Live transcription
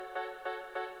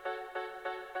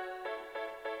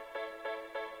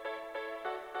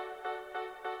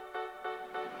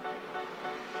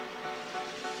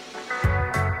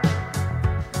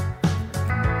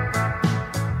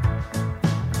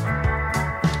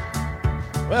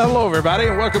Well, hello, everybody,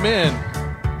 and welcome in.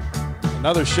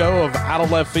 Another show of Out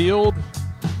of Left Field,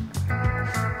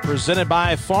 presented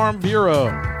by Farm Bureau.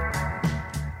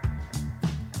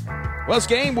 Well, it's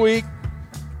game week.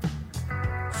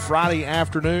 Friday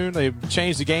afternoon, they've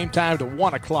changed the game time to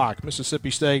 1 o'clock.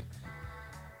 Mississippi State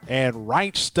and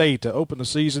Wright State to open the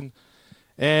season.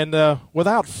 And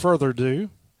without further ado,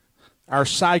 our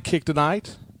sidekick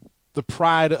tonight, the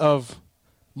pride of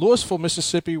Louisville,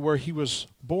 Mississippi, where he was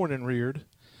born and reared.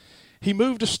 He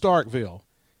moved to Starkville,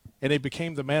 and he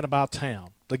became the man about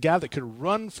town, the guy that could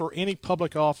run for any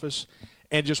public office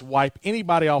and just wipe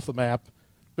anybody off the map,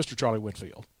 Mr. Charlie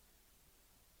Winfield.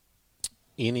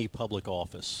 Any public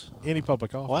office. Any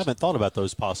public office. Well, I haven't thought about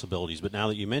those possibilities, but now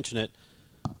that you mention it,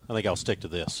 I think I'll stick to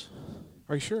this.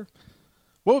 Are you sure?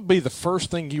 What would be the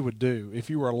first thing you would do if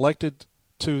you were elected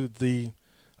to the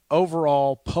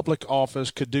overall public office,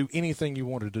 could do anything you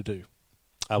wanted to do?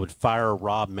 I would fire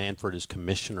Rob Manfred as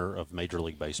commissioner of Major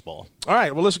League Baseball. All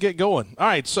right, well, let's get going. All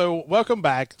right, so welcome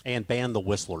back. And ban the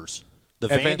Whistlers. The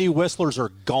Vandy Whistlers are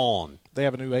gone. They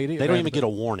have a new AD. They don't even get a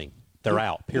warning. They're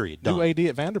out, period. Done. New AD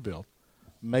at Vanderbilt.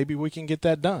 Maybe we can get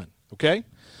that done, okay?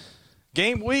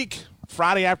 Game week,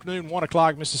 Friday afternoon, 1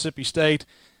 o'clock, Mississippi State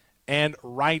and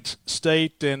Wright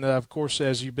State. And, of course,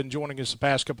 as you've been joining us the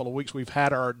past couple of weeks, we've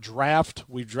had our draft.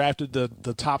 We've drafted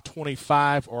the top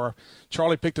 25, or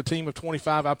Charlie picked a team of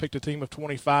 25. I picked a team of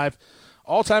 25.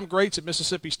 All-time greats at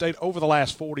Mississippi State over the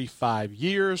last 45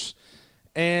 years.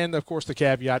 And, of course, the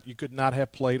caveat, you could not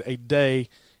have played a day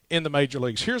in the major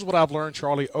leagues. Here's what I've learned,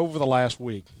 Charlie, over the last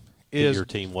week. Is your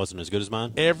team wasn't as good as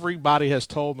mine? Everybody has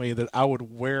told me that I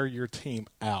would wear your team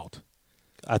out.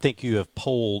 I think you have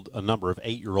polled a number of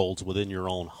 8-year-olds within your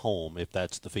own home, if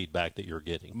that's the feedback that you're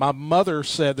getting. My mother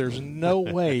said there's no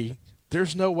way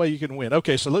you can win.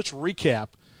 Okay, so let's recap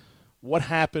what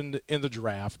happened in the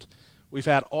draft. We've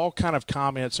had all kind of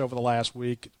comments over the last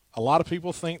week. A lot of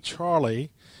people think Charlie,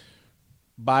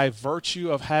 by virtue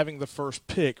of having the first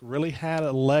pick, really had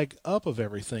a leg up of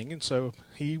everything, and so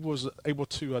he was able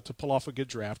to pull off a good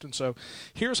draft. And so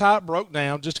here's how it broke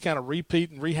down, just to kind of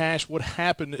repeat and rehash what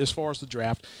happened as far as the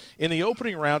draft. In the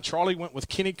opening round, Charlie went with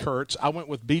Kenny Kurtz. I went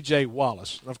with B.J.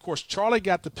 Wallace. And, of course, Charlie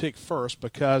got the pick first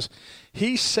because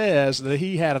he says that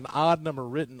he had an odd number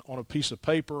written on a piece of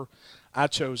paper. I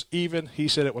chose even. He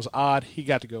said it was odd. He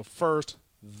got to go first.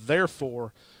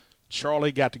 Therefore,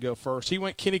 Charlie got to go first. He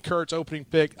went Kenny Kurtz, opening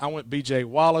pick. I went B.J.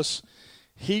 Wallace.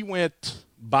 He went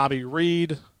Bobby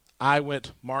Reed. I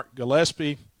went Mark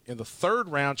Gillespie. In the third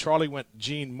round, Charlie went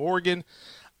Gene Morgan.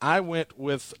 I went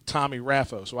with Tommy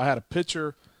Raffo. So I had a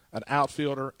pitcher, an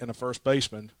outfielder, and a first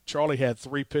baseman. Charlie had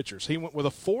 3 pitchers. He went with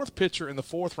a fourth pitcher in the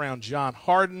fourth round, John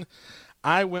Harden.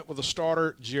 I went with a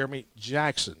starter, Jeremy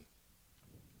Jackson.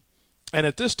 And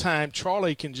at this time,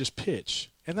 Charlie can just pitch,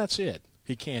 and that's it.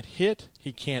 He can't hit.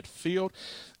 He can't field.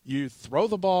 You throw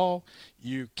the ball.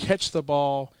 You catch the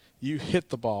ball. You hit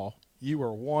the ball. You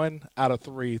are 1 out of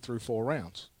 3 through 4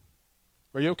 rounds.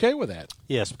 Are you okay with that?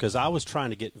 Yes, because I was trying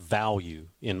to get value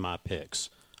in my picks.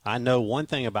 I know one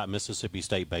thing about Mississippi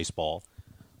State baseball.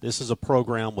 This is a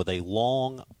program with a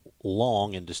long,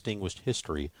 long and distinguished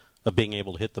history of being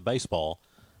able to hit the baseball.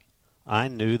 I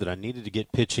knew that I needed to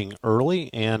get pitching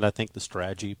early, and I think the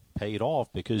strategy paid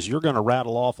off because you're going to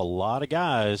rattle off a lot of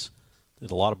guys that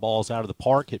a lot of balls out of the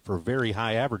park, hit for very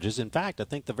high averages. In fact, I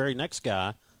think the very next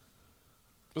guy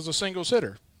was a singles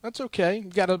hitter. That's okay.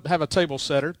 You've got to have a table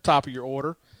setter, top of your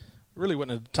order. Really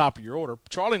wasn't at the top of your order.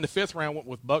 Charlie in the 5th round went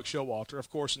with Buck Showalter.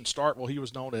 Of course, in Starkville, he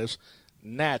was known as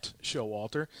Nat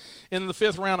Showalter. In the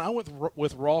 5th round, I went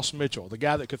with Ross Mitchell, the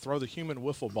guy that could throw the human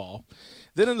wiffle ball.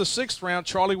 Then in the 6th round,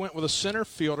 Charlie went with a center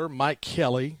fielder, Mike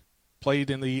Kelly, played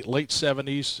in the late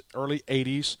 70s, early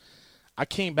 80s. I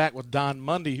came back with Don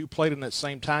Mundy, who played in that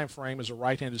same time frame as a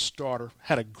right-handed starter,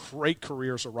 had a great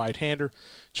career as a right-hander.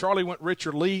 Charlie went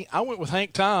Richard Lee. I went with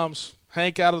Hank Toms.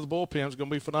 Hank out of the bullpen is going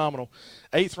to be phenomenal.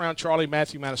 8th round, Charlie,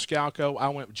 Matthew Maniscalco. I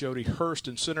went with Jody Hurst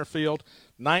in center field.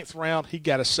 9th round, he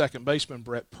got a second baseman,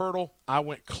 Brett Pirtle. I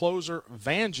went closer,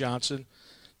 Van Johnson.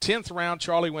 10th round,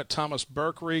 Charlie went Thomas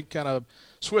Berkery, kind of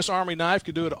Swiss Army knife,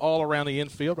 could do it all around the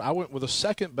infield. I went with a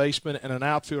second baseman and an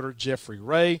outfielder, Jeffrey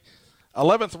Ray.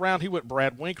 11th round, he went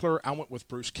Brad Winkler. I went with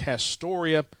Bruce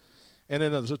Castoria. And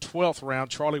then in the 12th round,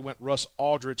 Charlie went Russ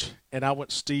Aldrich, and I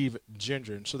went Steve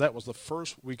Gendron. So that was the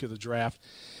first week of the draft.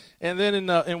 And then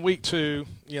in week 2,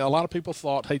 a lot of people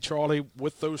thought, hey, Charlie,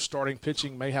 with those starting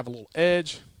pitching, may have a little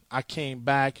edge. I came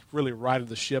back, really righted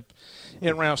the ship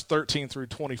in rounds 13 through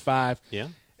 25. Yeah.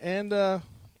 And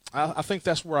I think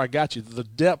that's where I got you. The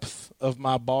depth of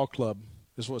my ball club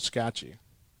is what's got you.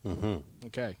 Mm-hmm.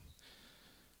 Okay.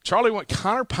 Charlie went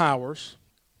Connor Powers,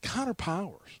 Connor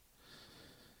Powers.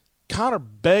 Connor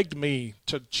begged me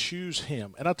to choose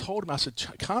him, and I told him, I said,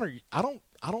 Connor, I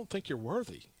don't think you're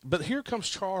worthy. But here comes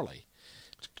Charlie.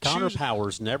 Connor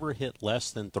Powers never hit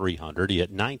less than 300. He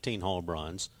had 19 home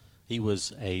runs. He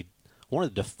was one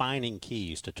of the defining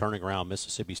keys to turning around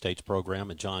Mississippi State's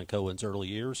program in John Cohen's early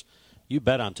years. You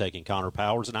bet I'm taking Connor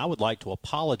Powers, and I would like to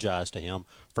apologize to him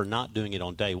for not doing it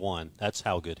on day one. That's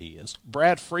how good he is.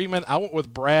 Brad Freeman, I went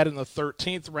with Brad in the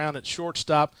 13th round at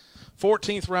shortstop.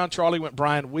 14th round, Charlie went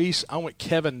Brian Weiss. I went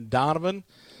Kevin Donovan.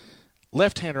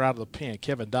 Left-hander out of the pen,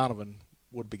 Kevin Donovan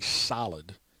would be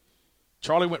solid.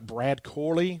 Charlie went Brad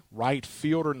Corley, right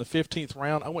fielder in the 15th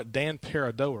round. I went Dan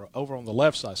Paradoa over on the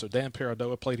left side. So Dan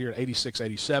Paradoa played here at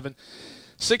 86-87.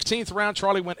 16th round,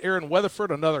 Charlie went Aaron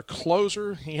Weatherford, another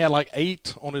closer. He had like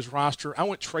 8 on his roster. I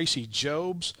went Tracy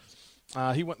Jobs.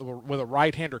 He went with a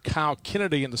right-hander, Kyle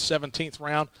Kennedy, in the 17th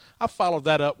round. I followed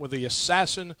that up with the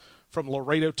assassin from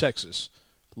Laredo, Texas,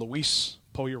 Luis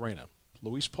Poyarena.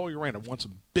 Luis Poyarena won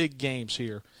some big games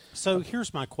here. So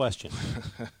here's my question.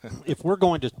 If we're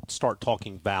going to start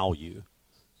talking value,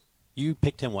 you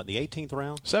picked him, what, the 18th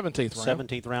round? 17th round.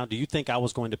 17th round. Do you think I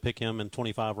was going to pick him in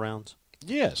 25 rounds?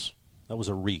 Yes. That was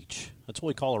a reach. That's what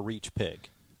we call a reach pick.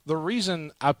 The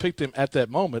reason I picked him at that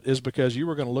moment is because you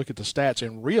were going to look at the stats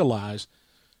and realize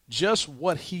just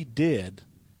what he did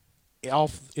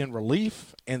off in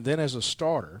relief and then as a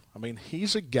starter. I mean,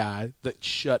 he's a guy that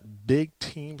shut big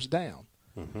teams down.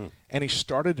 Mm-hmm. And he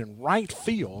started in right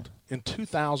field in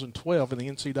 2012 in the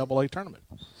NCAA tournament.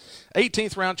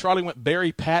 18th round, Charlie went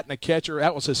Barry Patton, a catcher.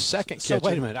 That was his second catcher. So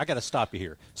wait a minute. I got to stop you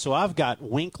here. So I've got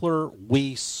Winkler,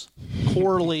 Weiss,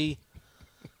 Corley.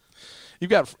 You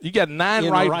got 9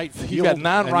 right field. You got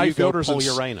 9 right fielders and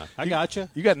I got you.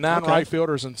 You got 9 right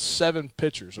fielders and 7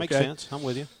 pitchers. Makes sense. I'm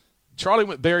with you. Charlie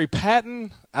went Barry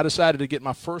Patton. I decided to get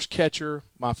my first catcher,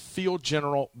 my field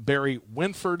general, Barry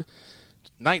Winford.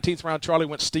 19th round, Charlie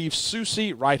went Steve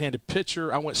Susi, right-handed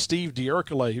pitcher. I went Steve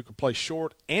Dierkele, who could play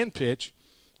short and pitch.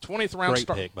 20th round. Great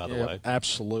pick, by the way.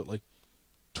 Absolutely.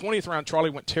 20th round,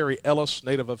 Charlie went Terry Ellis,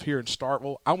 native of here in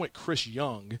Starkville. I went Chris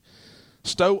Young,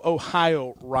 Stowe,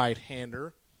 Ohio,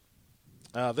 right-hander.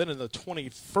 Then in the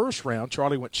 21st round,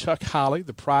 Charlie went Chuck Holly,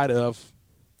 the pride of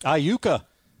Iuka,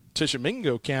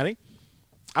 Tishomingo County.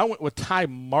 I went with Ty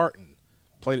Martin,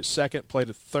 played at second, played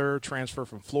at third, transfer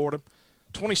from Florida.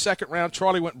 22nd round,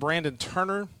 Charlie went Brandon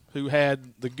Turner, who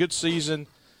had the good season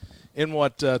in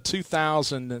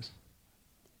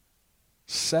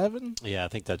 2007? Yeah, I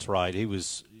think that's right. He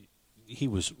was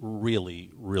really,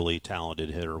 really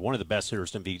talented hitter. One of the best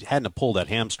hitters. If he hadn't pulled that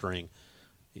hamstring,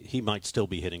 he might still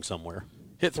be hitting somewhere.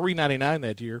 Hit .399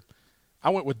 that year. I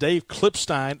went with Dave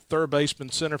Klipstein, third baseman,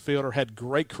 center fielder, had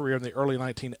great career in the early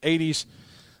 1980s.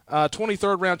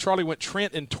 23rd round, Charlie went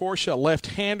Trent and Torsha,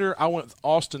 left-hander. I went with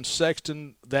Austin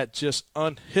Sexton, that just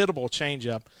unhittable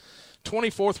changeup.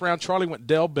 24th round, Charlie went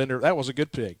Del Bender. That was a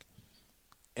good pick.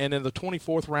 And in the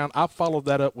 24th round, I followed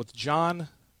that up with John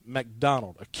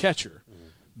McDonald, a catcher,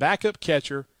 backup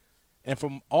catcher, and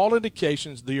from all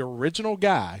indications, the original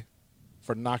guy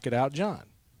for Knock It Out John.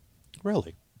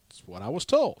 Really? That's what I was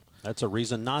told. That's a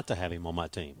reason not to have him on my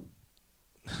team.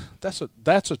 That's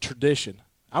a tradition.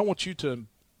 I want you to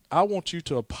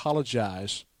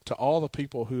apologize to all the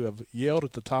people who have yelled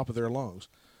at the top of their lungs,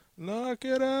 "Knock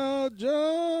it out,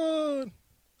 John."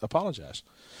 Apologize.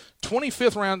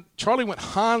 25th round, Charlie went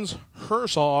Hans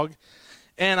Herzog,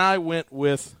 and I went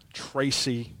with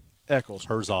Tracy Eccles.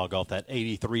 Herzog off that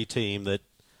 83 team that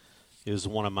is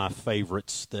one of my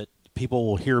favorites that people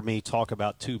will hear me talk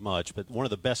about too much, but one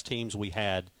of the best teams we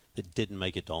had that didn't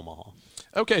make it to Omaha.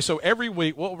 Okay, so every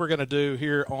week what we're going to do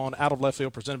here on Out of Left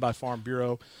Field presented by Farm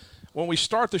Bureau, when we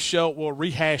start the show, we'll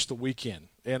rehash the weekend.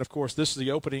 And, of course, this is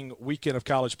the opening weekend of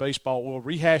college baseball. We'll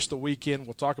rehash the weekend.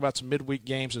 We'll talk about some midweek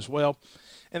games as well.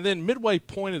 And then midway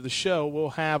point of the show,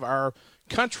 we'll have our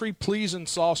country pleasing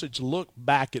sausage look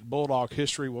back at Bulldog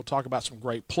history. We'll talk about some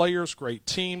great players, great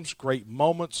teams, great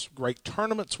moments, great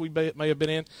tournaments we may have been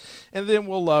in. And then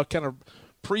we'll kind of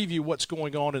preview what's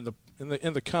going on in the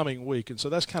coming week. And so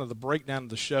that's kind of the breakdown of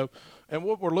the show. And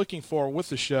what we're looking for with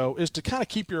the show is to kind of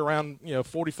keep you around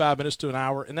 45 minutes to an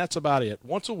hour, and that's about it,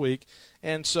 once a week.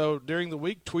 And so during the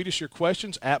week, tweet us your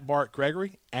questions at Bart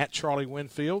Gregory, at Charlie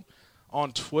Winfield,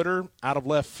 on Twitter, Out of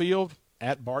Left Field,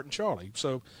 at Bart and Charlie.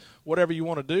 So whatever you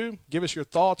want to do, give us your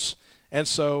thoughts. And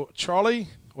so, Charlie,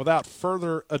 without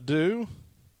further ado,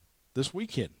 this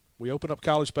weekend we open up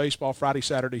college baseball Friday,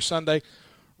 Saturday, Sunday.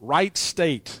 Wright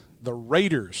State, the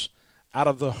Raiders, out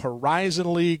of the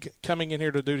Horizon League, coming in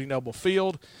here to Dudy Noble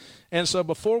Field. And so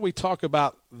before we talk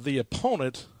about the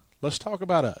opponent, let's talk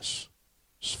about us.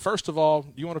 First of all,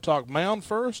 you want to talk mound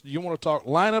first? You want to talk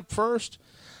lineup first?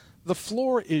 The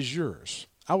floor is yours.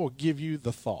 I will give you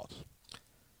the thought.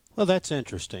 Well, that's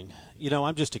interesting.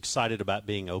 I'm just excited about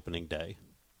being opening day.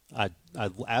 I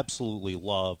absolutely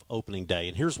love opening day.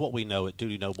 And here's what we know at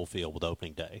Dudy Noble Field with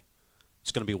opening day.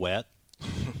 It's going to be wet.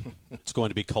 It's going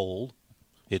to be cold.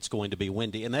 It's going to be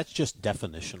windy. And that's just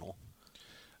definitional.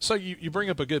 So you bring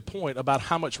up a good point about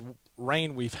how much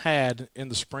rain we've had in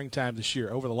the springtime this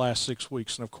year over the last 6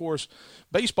 weeks. And, of course,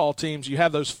 baseball teams, you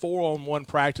have those 4-on-1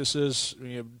 practices.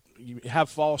 You have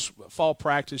fall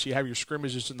practice. You have your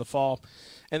scrimmages in the fall.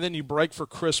 And then you break for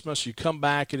Christmas. You come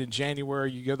back, and in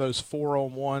January you go those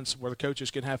 4-on-1s where the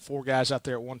coaches can have 4 guys out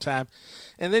there at one time.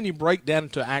 And then you break down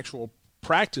into actual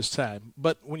practice time.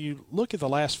 But when you look at the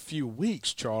last few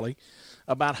weeks, Charlie,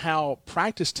 about how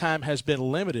practice time has been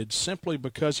limited simply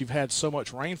because you've had so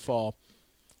much rainfall,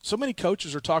 so many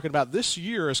coaches are talking about this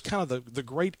year as kind of the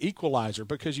great equalizer,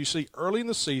 because you see early in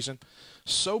the season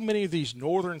so many of these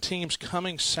northern teams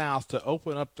coming south to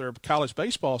open up their college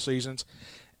baseball seasons.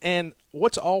 And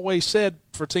what's always said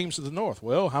for teams of the north,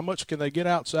 well, how much can they get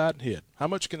outside and hit? How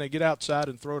much can they get outside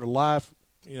and throw to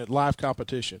live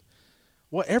competition?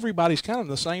 Well, everybody's kind of in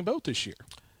the same boat this year.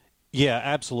 Yeah,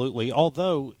 absolutely.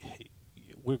 Although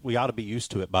we ought to be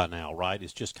used to it by now, right?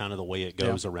 It's just kind of the way it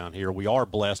goes around here. We are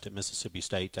blessed at Mississippi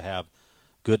State to have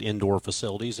good indoor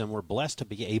facilities, and we're blessed to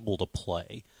be able to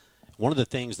play. One of the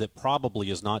things that probably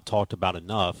is not talked about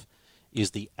enough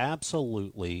is the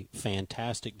absolutely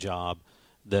fantastic job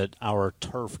that our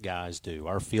turf guys do,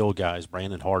 our field guys,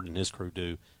 Brandon Hart and his crew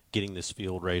do, getting this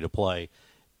field ready to play.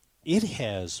 It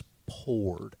has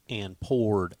poured and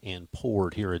poured and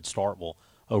poured here at Starkville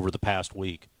over the past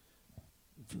week.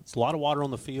 It's a lot of water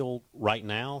on the field right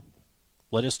now.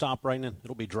 Let it stop raining.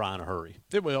 It'll be dry in a hurry.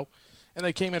 It will. And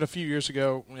they came in a few years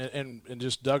ago and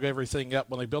just dug everything up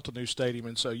when they built a new stadium.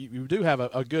 And so you do have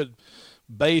a good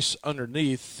base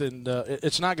underneath. And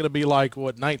it's not going to be like,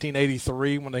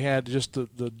 1983 when they had just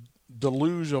the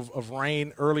deluge of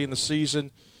rain early in the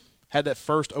season, had that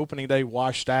first opening day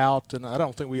washed out. And I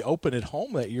don't think we opened at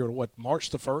home that year, March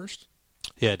the 1st?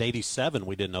 Yeah, at 87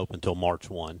 we didn't open until March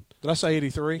 1. Did I say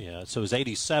 83? Yeah, so it was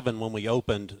 87 when we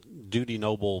opened Dudy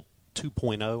Noble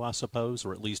 2.0, I suppose,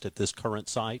 or at least at this current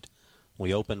site.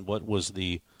 We opened what was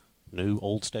the new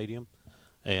old stadium.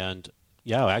 And,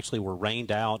 yeah, actually we're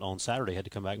rained out on Saturday, had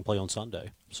to come back and play on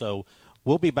Sunday. So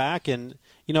we'll be back, and,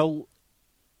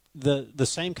 the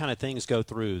same kind of things go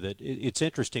through. That it's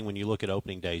interesting when you look at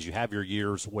opening days. You have your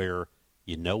years where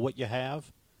you know what you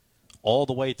have. All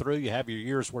the way through, you have your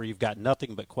years where you've got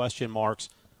nothing but question marks.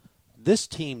 This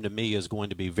team, to me, is going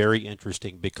to be very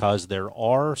interesting because there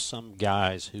are some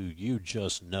guys who you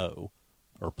just know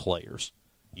are players.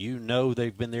 You know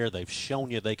they've been there. They've shown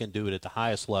you they can do it at the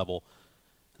highest level.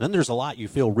 And then there's a lot you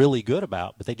feel really good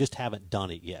about, but they just haven't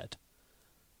done it yet.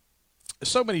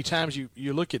 So many times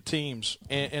you look at teams,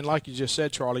 and like you just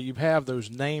said, Charlie, you have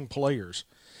those name players.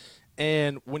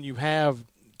 And when you have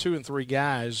 2 and 3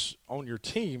 guys on your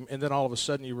team, and then all of a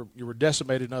sudden you were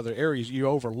decimated in other areas, you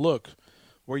overlook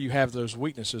where you have those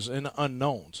weaknesses and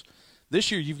unknowns. This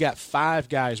year you've got 5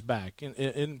 guys back,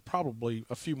 and probably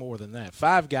a few more than that.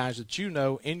 5 guys that you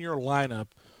know in your lineup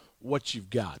what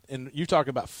you've got. And you talk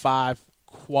about 5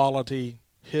 quality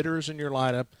hitters in your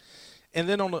lineup. And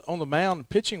then on the mound,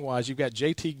 pitching-wise, you've got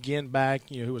J.T. Ginn back,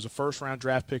 who was a first-round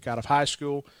draft pick out of high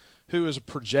school, who is a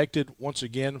projected, once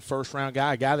again, first-round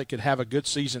guy, a guy that could have a good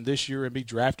season this year and be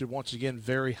drafted, once again,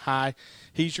 very high.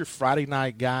 He's your Friday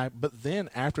night guy. But then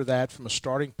after that, from a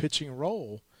starting pitching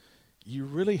role, you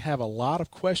really have a lot of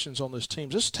questions on this team.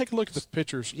 Just take a look at the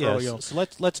pitchers early on. So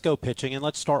let's go pitching, and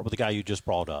let's start with the guy you just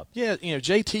brought up. Yeah,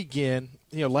 J.T. Ginn,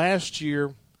 last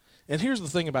year, and here's the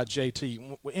thing about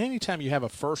J.T. Anytime you have a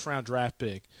first-round draft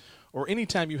pick, or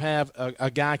anytime you have a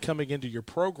guy coming into your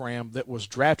program that was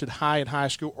drafted high in high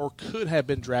school or could have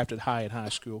been drafted high in high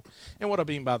school, and what I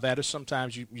mean by that is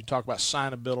sometimes you talk about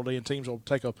signability, and teams will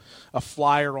take a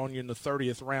flyer on you in the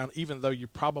 30th round, even though you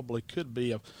probably could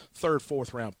be a 3rd,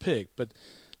 4th round pick. But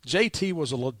JT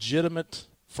was a legitimate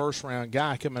first-round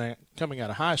guy coming out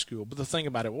of high school. But the thing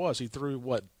about it was he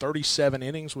threw, 37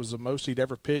 innings was the most he'd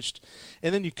ever pitched.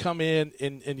 And then you come in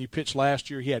and you pitch last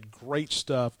year. He had great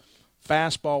stuff.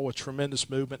 Fastball with tremendous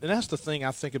movement. And that's the thing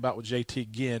I think about with J.T.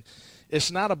 Ginn.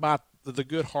 It's not about the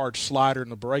good hard slider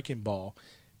and the breaking ball.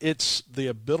 It's the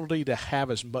ability to have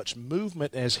as much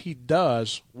movement as he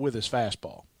does with his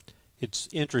fastball. It's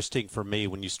interesting for me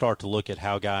when you start to look at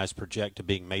how guys project to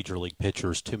being major league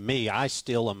pitchers. To me, I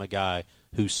still am a guy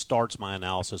who starts my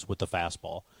analysis with the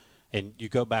fastball. And you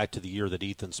go back to the year that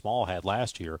Ethan Small had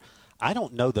last year, I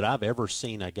don't know that I've ever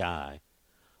seen a guy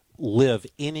live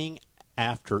inning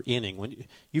after inning. When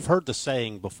you've heard the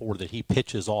saying before that he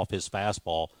pitches off his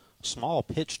fastball, Small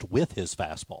pitched with his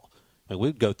fastball. I mean,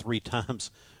 we'd go 3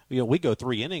 times, we'd go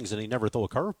 3 innings and he never threw a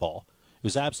curveball. It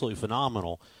was absolutely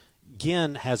phenomenal.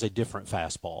 Ginn has a different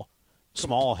fastball.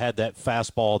 Small had that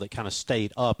fastball that kind of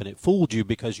stayed up, and it fooled you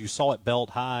because you saw it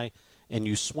belt high, and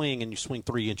you swing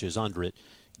 3 inches under it.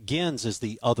 Ginn's is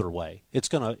the other way. It's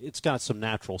got some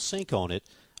natural sink on it,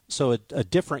 so a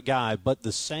different guy, but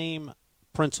the same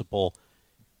principle.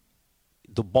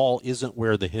 The ball isn't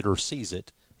where the hitter sees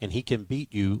it, and he can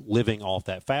beat you living off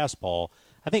that fastball.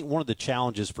 I think one of the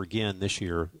challenges for Ginn this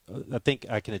year, I think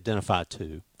I can identify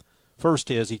 2.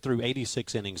 First is he threw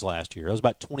 86 innings last year. That was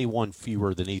about 21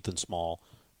 fewer than Ethan Small,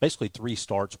 basically 3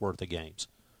 starts worth of games.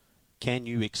 Can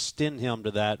you extend him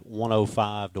to that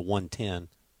 105 to 110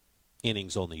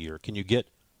 innings on the year? Can you get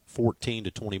 14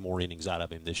 to 20 more innings out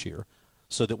of him this year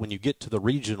so that when you get to the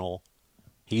regional,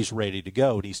 he's ready to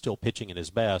go and he's still pitching at his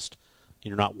best and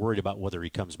you're not worried about whether he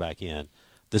comes back in?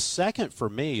 The second for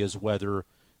me is whether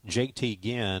J.T.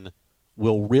 Ginn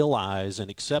will realize and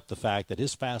accept the fact that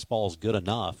his fastball is good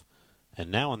enough. And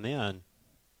now and then,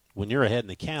 when you're ahead in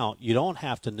the count, you don't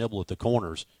have to nibble at the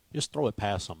corners. Just throw it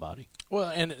past somebody. Well,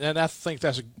 and I think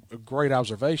that's a great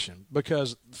observation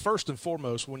because first and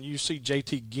foremost, when you see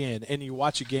J.T. Ginn and you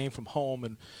watch a game from home,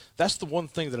 and that's the one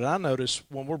thing that I notice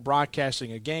when we're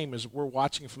broadcasting a game is we're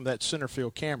watching from that center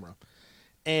field camera.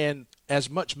 And as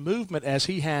much movement as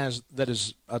he has that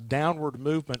is a downward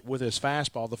movement with his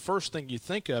fastball, the first thing you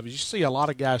think of is you see a lot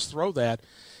of guys throw that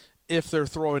if they're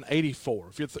throwing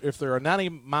 84. If they're a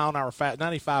 95 mile an hour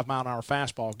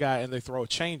fastball guy and they throw a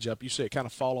changeup, you see it kind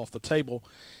of fall off the table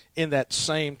in that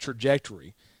same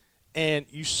trajectory. And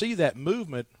you see that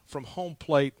movement from home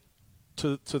plate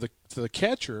to the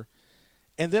catcher,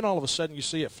 and then all of a sudden you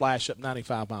see it flash up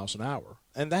 95 miles an hour.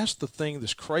 And that's the thing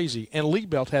that's crazy. And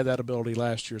Liebelt had that ability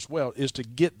last year as well, is to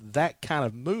get that kind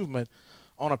of movement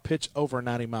on a pitch over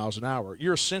 90 miles an hour.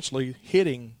 You're essentially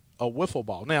hitting a wiffle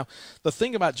ball. Now, the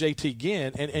thing about J.T.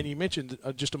 Ginn, and you mentioned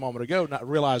just a moment ago, not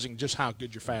realizing just how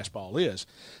good your fastball is.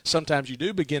 Sometimes you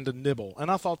do begin to nibble. And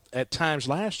I thought at times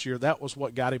last year that was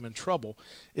what got him in trouble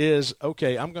is,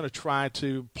 okay, I'm going to try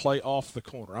to play off the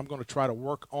corner. I'm going to try to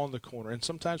work on the corner. And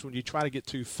sometimes when you try to get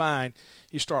too fine,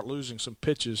 you start losing some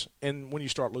pitches. And when you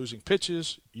start losing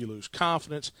pitches, you lose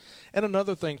confidence. And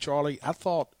another thing, Charlie, I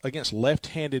thought against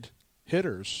left-handed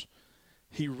hitters,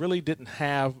 he really didn't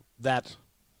have that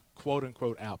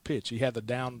quote-unquote out pitch. He had the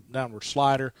downward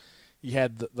slider. He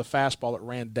had the fastball that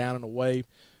ran down and away.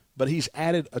 But he's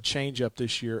added a changeup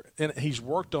this year, and he's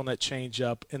worked on that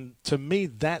changeup. And to me,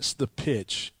 that's the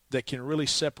pitch that can really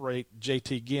separate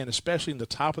J.T. Ginn, especially in the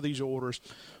top of these orders.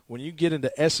 When you get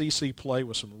into SEC play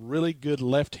with some really good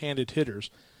left-handed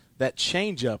hitters, that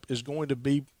changeup is going to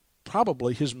be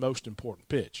probably his most important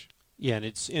pitch. Yeah, and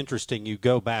it's interesting. You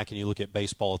go back and you look at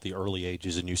baseball at the early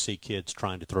ages and you see kids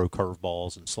trying to throw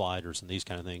curveballs and sliders and these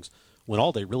kind of things when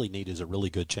all they really need is a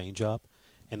really good changeup.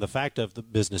 And the fact of the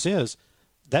business is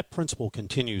that principle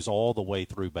continues all the way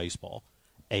through baseball.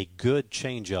 A good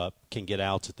changeup can get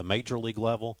outs at the major league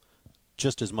level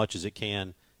just as much as it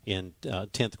can in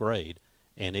 10th grade,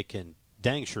 and it can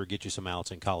dang sure get you some outs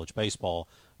in college baseball,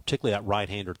 particularly that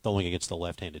right-hander throwing against the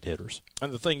left-handed hitters.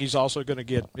 And the thing he's also going to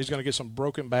get, he's going to get some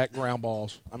broken back ground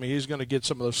balls. I mean, he's going to get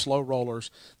some of those slow rollers,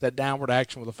 that downward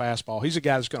action with a fastball. He's a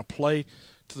guy that's going to play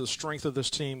to the strength of this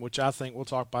team, which I think we'll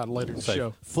talk about later in the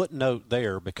show. Footnote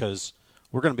there, because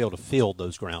we're going to be able to field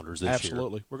those grounders this year.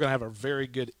 Absolutely. We're going to have a very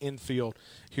good infield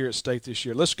here at State this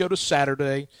year. Let's go to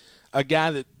Saturday, a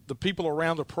guy that the people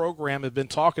around the program have been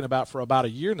talking about for about a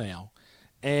year now,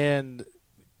 and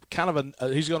kind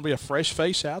of he's going to be a fresh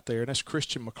face out there, and that's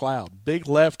Christian McLeod. Big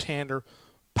left-hander,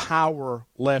 power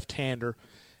left-hander.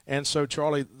 And so,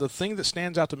 Charlie, the thing that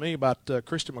stands out to me about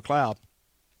Christian McLeod,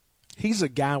 he's a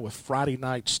guy with Friday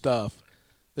night stuff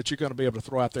that you're going to be able to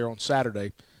throw out there on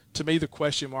Saturday. To me, the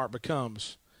question mark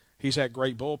becomes he's had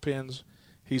great bullpens,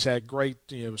 he's had great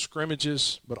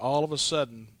scrimmages, but all of a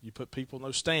sudden you put people in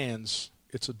those stands,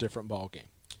 it's a different ball game.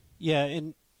 Yeah,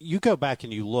 and you go back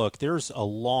and you look, there's a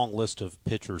long list of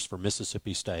pitchers for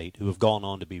Mississippi State who have gone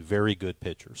on to be very good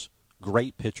pitchers,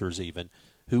 great pitchers even,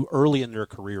 who early in their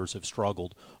careers have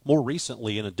struggled. More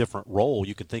recently in a different role,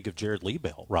 you could think of Jared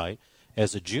Liebelt, right?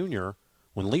 As a junior,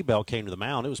 when Liebelt came to the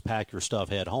mound, it was pack your stuff,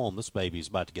 head home. This baby's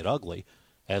about to get ugly.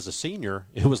 As a senior,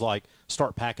 it was like,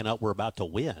 start packing up, we're about to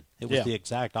win. It was the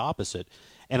exact opposite.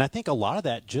 And I think a lot of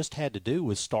that just had to do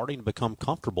with starting to become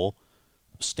comfortable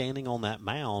standing on that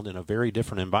mound in a very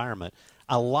different environment.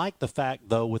 I like the fact,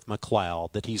 though, with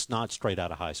McLeod that he's not straight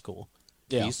out of high school.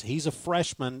 Yeah. He's a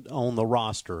freshman on the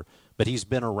roster, but he's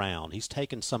been around. He's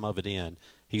taken some of it in.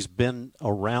 He's been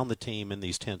around the team in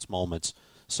these tense moments.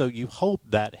 So you hope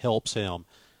that helps him.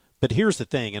 But here's the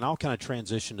thing, and I'll kind of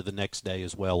transition to the next day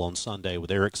as well on Sunday with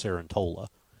Eric Sarantola.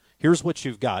 Here's what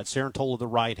you've got. Sarantola, the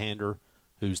right-hander,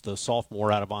 who's the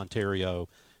sophomore out of Ontario.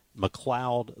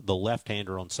 McLeod, the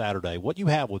left-hander on Saturday. What you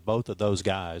have with both of those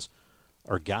guys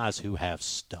are guys who have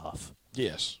stuff.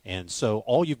 Yes. And so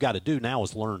all you've got to do now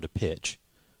is learn to pitch.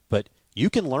 But you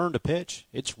can learn to pitch.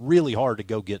 It's really hard to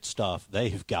go get stuff.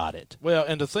 They've got it. Well,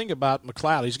 and the thing about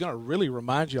McLeod, he's going to really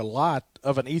remind you a lot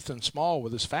of an Ethan Small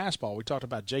with his fastball. We talked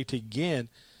about JT Ginn.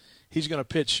 He's going to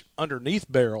pitch underneath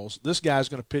barrels. This guy's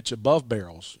going to pitch above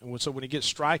barrels. And so when he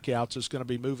gets strikeouts, it's going to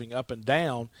be moving up and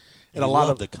down. And you a lot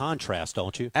love of the contrast,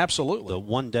 don't you? Absolutely. The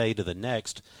one day to the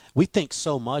next. We think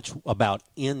so much about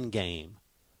in-game.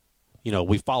 You know,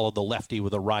 we follow the lefty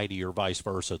with a righty or vice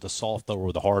versa, the soft thrower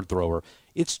with a hard thrower.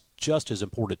 It's just as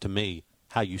important to me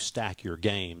how you stack your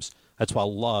games. That's why I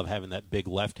love having that big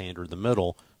left-hander in the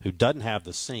middle who doesn't have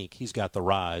the sink. He's got the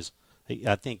rise.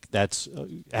 I think that's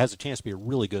has a chance to be a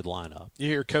really good lineup. You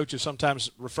hear coaches sometimes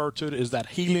refer to it as that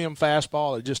helium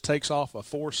fastball. It just takes off a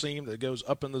four-seam that goes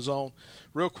up in the zone,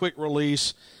 real quick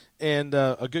release, and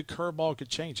a good curveball, good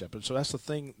changeup. And so that's the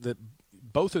thing that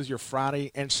both of your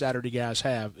Friday and Saturday guys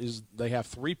have is they have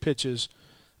three pitches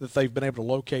that they've been able to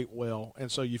locate well,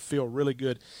 and so you feel really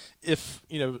good. If,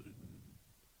 you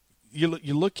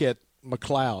look at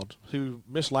McLeod, who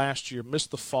missed last year,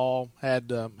 missed the fall,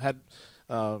 had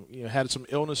some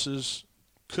illnesses,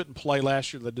 couldn't play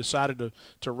last year. They decided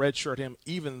to redshirt him,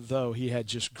 even though he had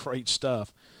just great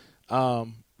stuff.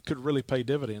 Could really pay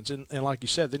dividends. And like you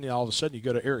said, then all of a sudden you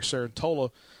go to Eric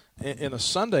Sarantola in a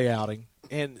Sunday outing.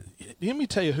 And let me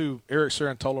tell you who Eric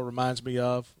Sarantola reminds me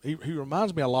of. He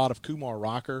reminds me a lot of Kumar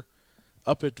Rocker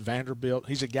up at Vanderbilt.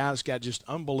 He's a guy that's got just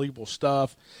unbelievable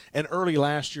stuff. And early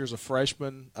last year as a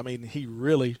freshman, I mean, he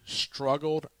really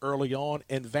struggled early on,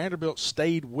 and Vanderbilt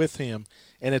stayed with him.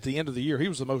 And at the end of the year, he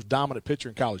was the most dominant pitcher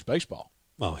in college baseball.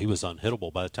 Well, he was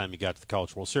unhittable by the time you got to the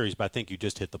College World Series, but I think you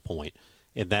just hit the point,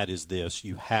 and that is this.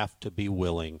 You have to be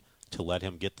willing to let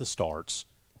him get the starts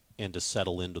and to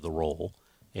settle into the role.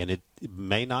 And it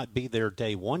may not be there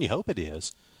day one. You hope it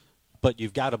is. But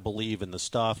you've got to believe in the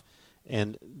stuff.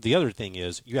 And the other thing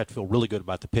is you have to feel really good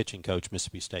about the pitching coach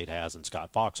Mississippi State has and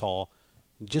Scott Foxhall.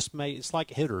 It's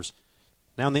like hitters.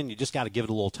 Now and then you just got to give it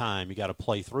a little time. You got to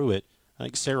play through it. I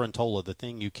think Sarantola, the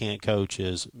thing you can't coach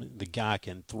is the guy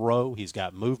can throw. He's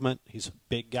got movement. He's a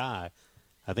big guy.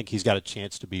 I think he's got a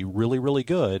chance to be really, really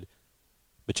good.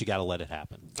 But you got to let it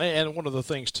happen. And one of the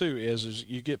things, too, is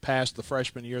you get past the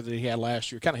freshman year that he had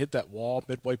last year, kind of hit that wall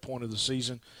midway point of the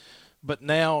season. But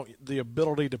now the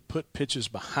ability to put pitches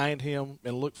behind him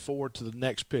and look forward to the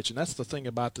next pitch. And that's the thing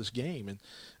about this game, and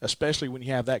especially when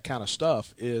you have that kind of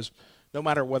stuff, is no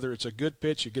matter whether it's a good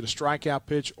pitch, you get a strikeout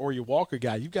pitch, or you walk a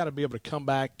guy, you've got to be able to come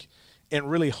back and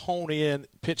really hone in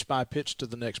pitch by pitch to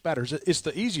the next batter. It's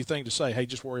the easy thing to say, hey,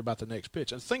 just worry about the next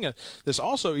pitch. And the thing that's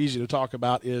also easy to talk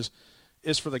about is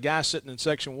for the guy sitting in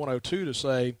Section 102 to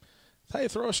say, hey,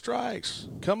 throw strikes.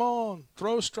 Come on,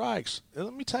 throw strikes. And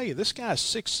let me tell you, this guy's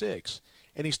 6'6",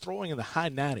 and he's throwing in the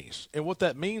high 90s. And what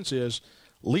that means is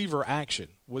lever action.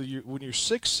 When you're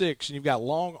 6'6", and you've got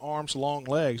long arms, long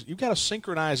legs, you've got to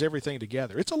synchronize everything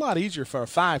together. It's a lot easier for a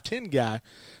 5'10" guy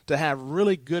to have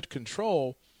really good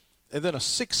control, and then a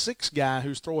 6'6" guy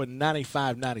who's throwing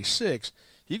 95, 96,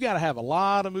 you've got to have a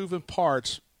lot of moving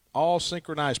parts all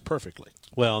synchronized perfectly.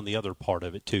 Well, and the other part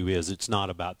of it, too, is it's not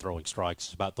about throwing strikes.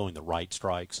 It's about throwing the right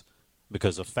strikes,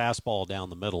 because a fastball down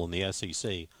the middle in the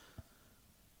SEC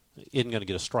isn't going to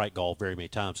get a strike call very many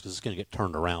times because it's going to get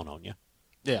turned around on you.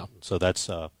 Yeah. So that's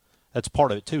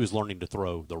part of it, too, is learning to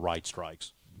throw the right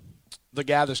strikes. The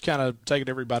guy that's kind of taken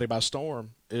everybody by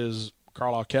storm is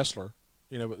Carlisle Kessler.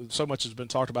 So much has been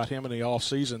talked about him in the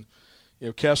offseason.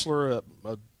 Kessler,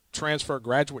 a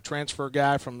graduate transfer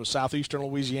guy from southeastern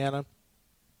Louisiana,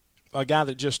 a guy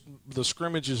that just the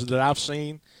scrimmages that I've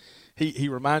seen, he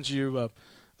reminds you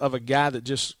of a guy that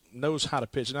just knows how to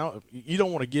pitch. Now, you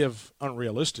don't want to give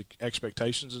unrealistic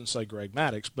expectations and say Greg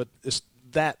Maddux, but it's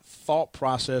that thought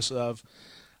process of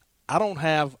I don't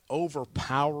have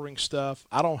overpowering stuff.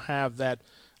 I don't have that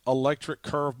electric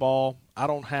curveball. I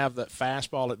don't have that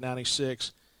fastball at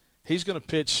 96. He's going to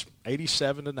pitch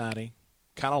 87 to 90,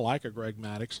 kind of like a Greg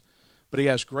Maddux. But he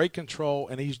has great control,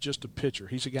 and he's just a pitcher.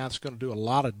 He's a guy that's going to do a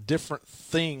lot of different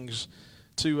things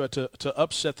to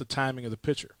upset the timing of the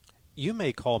pitcher. You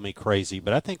may call me crazy,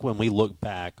 but I think when we look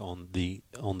back on the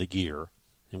year,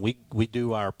 and we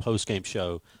do our post-game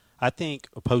show, I think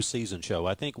a postseason show,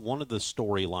 I think one of the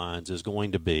storylines is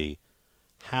going to be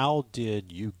how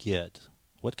did you get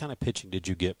what kind of pitching did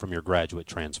you get from your graduate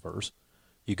transfers?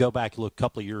 You go back, look, a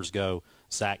couple of years ago,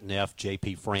 Zach Neff,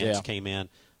 J.P. France came in.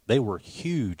 They were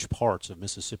huge parts of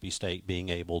Mississippi State being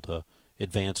able to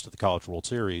advance to the College World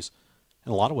Series.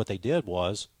 And a lot of what they did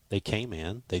was they came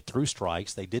in, they threw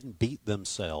strikes, they didn't beat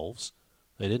themselves,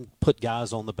 they didn't put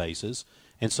guys on the bases.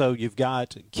 And so you've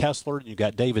got Kessler and you've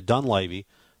got David Dunleavy,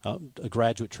 a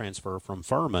graduate transfer from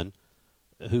Furman,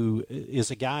 who is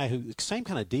a guy who, same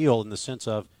kind of deal in the sense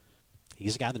of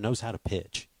he's a guy that knows how to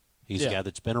pitch. He's a guy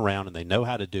that's been around and they know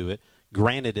how to do it.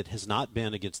 Granted, it has not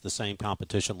been against the same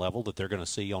competition level that they're going to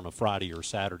see on a Friday or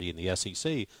Saturday in the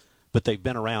SEC, but they've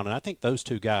been around. And I think those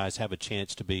two guys have a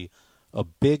chance to be a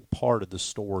big part of the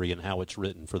story and how it's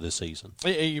written for this season.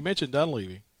 You mentioned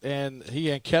Dunleavy, and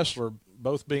he and Kessler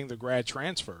both being the grad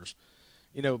transfers.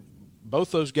 You know,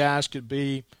 both those guys could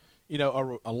be, you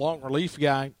know, a long relief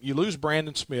guy. You lose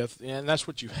Brandon Smith, and that's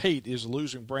what you hate is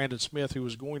losing Brandon Smith, who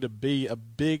was going to be a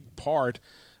big part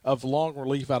of long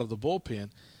relief out of the bullpen.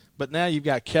 But now you've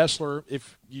got Kessler.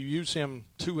 If you use him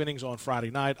 2 innings on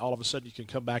Friday night, all of a sudden you can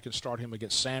come back and start him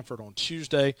against Sanford on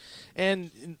Tuesday.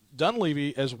 And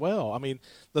Dunleavy as well. I mean,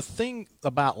 the thing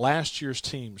about last year's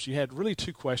teams, you had really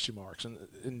 2 question marks,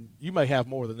 and you may have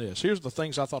more than this. Here's the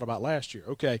things I thought about last year.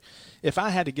 Okay, if I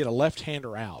had to get a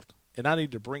left-hander out, and I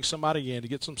need to bring somebody in to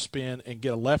get some spin and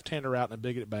get a left-hander out in a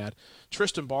big at bat,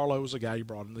 Tristan Barlow was the guy you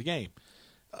brought in the game.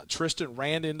 Tristan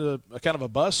ran into a kind of a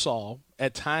buzzsaw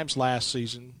at times last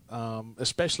season,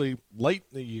 especially late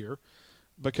in the year,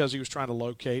 because he was trying to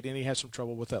locate, and he had some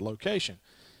trouble with that location.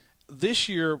 This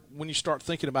year, when you start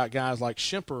thinking about guys like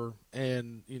Schimper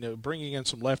and, you know, bringing in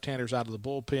some left-handers out of the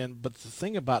bullpen, but the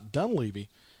thing about Dunleavy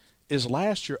is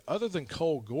last year, other than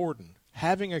Cole Gordon,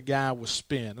 having a guy with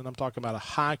spin, and I'm talking about a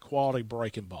high-quality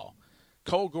breaking ball,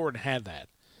 Cole Gordon had that.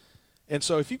 And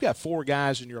so if you've got 4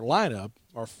 guys in your lineup,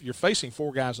 or you're facing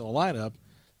 4 guys in the lineup,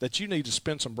 that you need to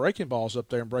spin some breaking balls up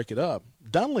there and break it up,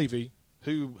 Dunleavy,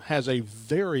 who has a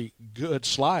very good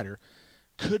slider,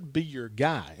 could be your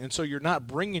guy. And so you're not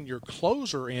bringing your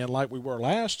closer in like we were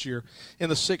last year in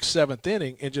the 6th, 7th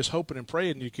inning and just hoping and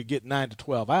praying you could get 9 to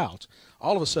 12 outs.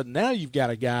 All of a sudden now you've got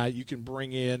a guy you can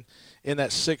bring in that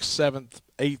 6th, 7th,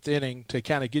 8th inning to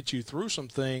kind of get you through some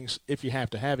things if you have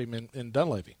to have him in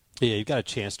Dunleavy. Yeah, you've got a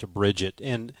chance to bridge it.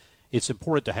 And it's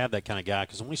important to have that kind of guy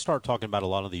because when we start talking about a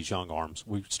lot of these young arms,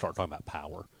 we start talking about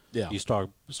power. Yeah. You start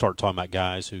talking about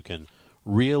guys who can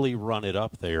really run it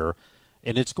up there.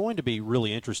 And it's going to be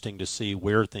really interesting to see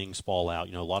where things fall out.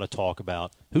 You know, a lot of talk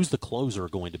about who's the closer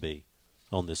going to be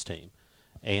on this team.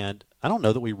 And I don't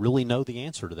know that we really know the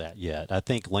answer to that yet. I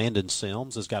think Landon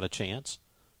Sims has got a chance,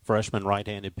 freshman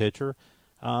right-handed pitcher.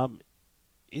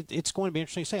 It's going to be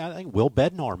interesting to say. I think Will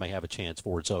Bednar may have a chance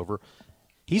before it's over.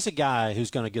 He's a guy who's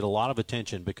going to get a lot of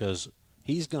attention because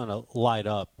he's going to light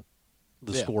up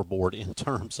the scoreboard in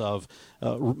terms of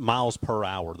miles per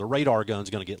hour. The radar gun's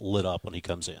going to get lit up when he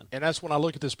comes in. And that's when I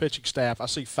look at this pitching staff, I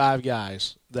see 5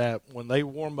 guys that when they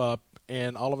warm up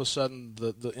and all of a sudden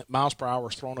the miles per hour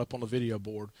is thrown up on the video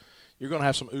board, you're going to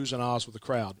have some oohs and ahs with the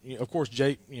crowd. Of course,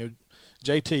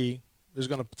 JT is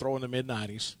going to throw in the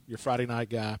mid-90s, your Friday night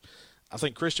guy. I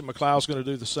think Christian McLeod's going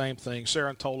to do the same thing.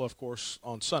 Sarantola, of course,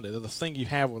 on Sunday. The thing you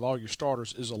have with all your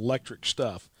starters is electric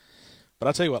stuff. But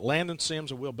I tell you what, Landon Sims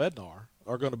and Will Bednar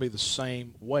are going to be the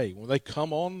same way. When they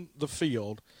come on the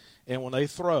field and when they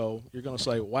throw, you're going to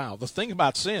say, wow. The thing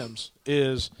about Sims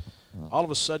is all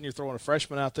of a sudden you're throwing a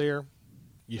freshman out there.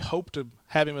 You hope to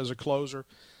have him as a closer.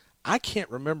 I can't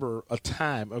remember a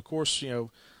time. Of course,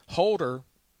 Holder,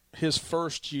 his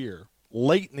first year,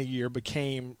 late in the year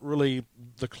became really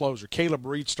the closer. Caleb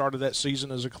Reed started that season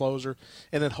as a closer,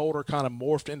 and then Holder kind of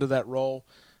morphed into that role.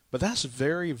 But that's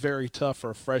very, very tough for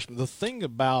a freshman. The thing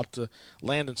about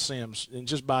Landon Sims, and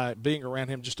just by being around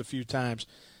him just a few times,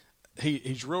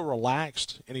 he's real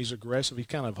relaxed and he's aggressive. He's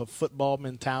kind of a football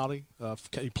mentality.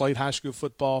 He played high school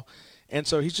football. And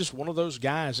so he's just one of those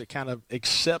guys that kind of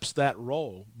accepts that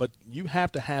role. But you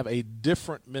have to have a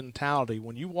different mentality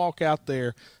when you walk out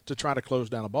there to try to close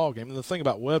down a ball game. And the thing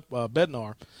about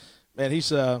Bednar, man, he's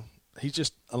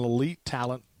just an elite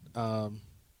talent.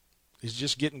 He's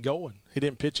just getting going. He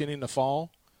didn't pitch any in the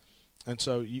fall. And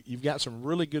so you've got some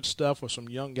really good stuff with some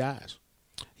young guys.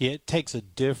 Yeah, it takes a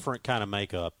different kind of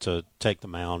makeup to take the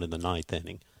mound in the 9th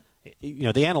inning.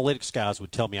 The analytics guys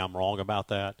would tell me I'm wrong about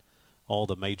that. All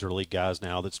the major league guys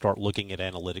now that start looking at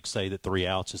analytics say that 3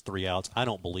 outs is 3 outs. I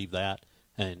don't believe that,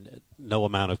 and no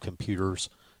amount of computers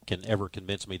can ever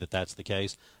convince me that that's the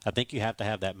case. I think you have to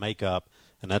have that makeup,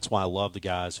 and that's why I love the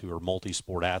guys who are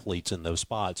multi-sport athletes in those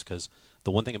spots, because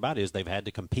the one thing about it is they've had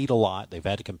to compete a lot. They've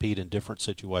had to compete in different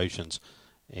situations,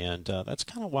 and that's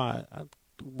kind of why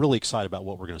really excited about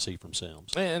what we're going to see from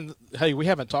Sims. And, hey, we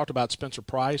haven't talked about Spencer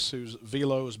Price, whose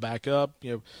velo is back up.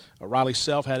 Riley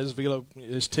Self had his velo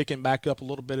is ticking back up a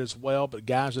little bit as well. But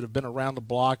guys that have been around the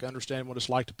block understand what it's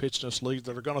like to pitch in this league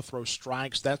that are going to throw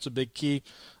strikes. That's a big key,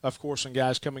 of course, in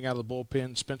guys coming out of the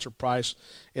bullpen, Spencer Price,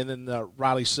 and then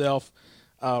Riley Self.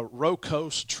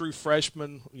 Rokos, true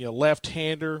freshman,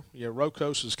 left-hander.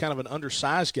 Rokos is kind of an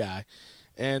undersized guy.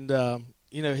 And,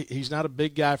 he's not a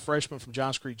big guy freshman from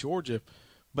Johns Creek, Georgia,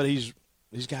 but he's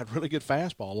got really good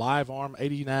fastball, live arm,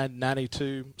 89,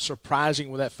 92, surprising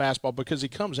with that fastball because he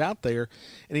comes out there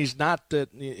and he's not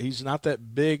that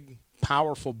big,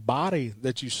 powerful body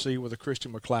that you see with a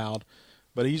Christian McLeod,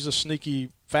 but he's a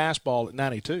sneaky fastball at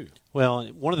 92. Well,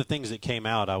 one of the things that came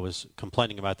out, I was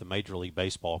complaining about the Major League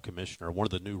Baseball commissioner. One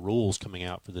of the new rules coming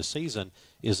out for this season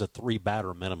is a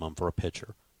 3-batter minimum for a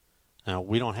pitcher. Now,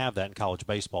 we don't have that in college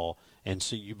baseball, and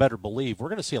so you better believe we're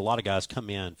going to see a lot of guys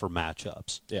come in for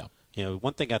matchups. Yeah.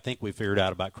 One thing I think we figured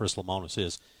out about Chris Lemonis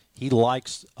is he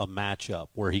likes a matchup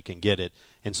where he can get it,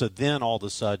 and so then all of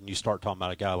a sudden you start talking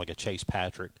about a guy like a Chase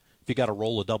Patrick. If you got to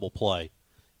roll a double play,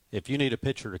 if you need a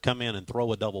pitcher to come in and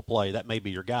throw a double play, that may be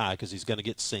your guy because he's going to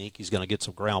get sink, he's going to get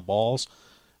some ground balls,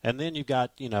 and then you've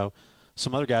got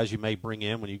some other guys you may bring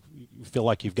in when you feel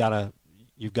like you've got to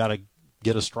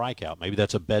get a strikeout. Maybe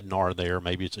that's a Bednar there,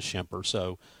 maybe it's a Schemper.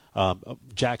 So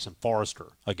Jackson Forrester,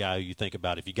 a guy who you think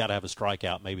about if you got to have a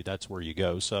strikeout, maybe that's where you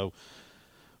go. So,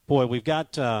 boy, we've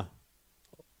got.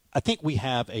 I think we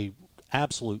have a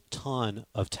absolute ton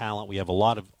of talent. We have a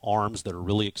lot of arms that are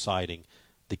really exciting.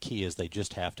 The key is they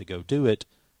just have to go do it,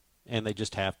 and they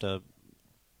just have to.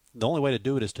 The only way to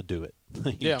do it is to do it.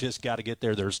 You just got to get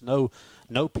there. There's no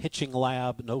pitching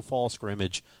lab, no fall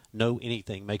scrimmage, no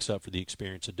anything makes up for the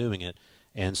experience of doing it.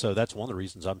 And so that's one of the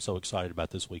reasons I'm so excited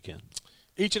about this weekend.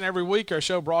 Each and every week, our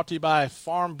show brought to you by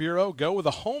Farm Bureau. Go with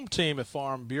a home team at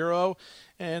Farm Bureau.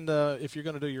 And if you're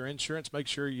going to do your insurance, make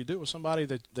sure you do it with somebody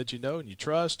that you know and you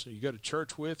trust, you go to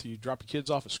church with, you drop your kids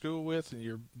off at school with, and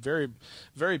you're very,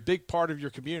 very big part of your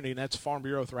community, and that's Farm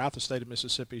Bureau throughout the state of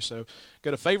Mississippi. So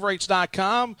go to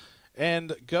favorites.com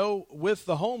and go with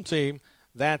the home team.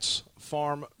 That's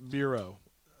Farm Bureau.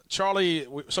 Charlie,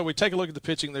 so we take a look at the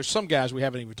pitching. There's some guys we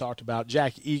haven't even talked about.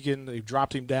 Jack Egan, they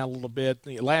dropped him down a little bit.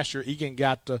 Last year, Egan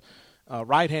got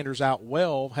right-handers out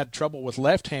well, had trouble with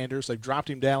left-handers. They've dropped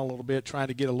him down a little bit, trying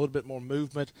to get a little bit more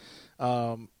movement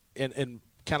and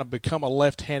kind of become a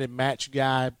left-handed match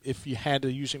guy if you had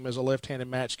to use him as a left-handed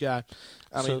match guy.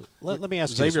 Let me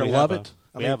ask Xavier you this. Lovett.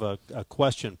 We have a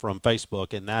question from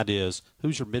Facebook, and that is,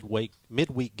 who's your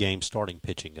midweek game starting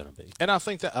pitching going to be? And I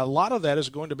think that a lot of that is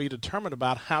going to be determined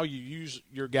about how you use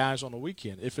your guys on the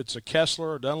weekend. If it's a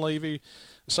Kessler or Dunleavy,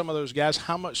 some of those guys,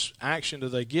 how much action do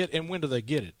they get, and when do they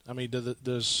get it? I mean,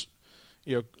 does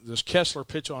Kessler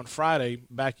pitch on Friday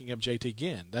backing up JT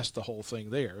Ginn? That's the whole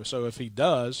thing there. So if he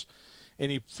does,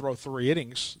 and he throw 3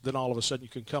 innings, then all of a sudden you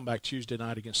can come back Tuesday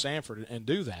night against Sanford and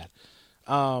do that.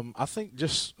 I think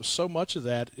just so much of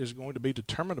that is going to be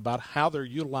determined about how they're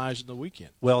utilizing the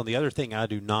weekend. Well, and the other thing I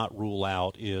do not rule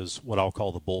out is what I'll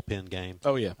call the bullpen game.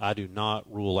 Oh, yeah. I do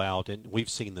not rule out, and we've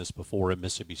seen this before at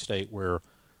Mississippi State where,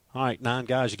 all right, 9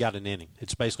 guys, you got an inning.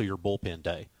 It's basically your bullpen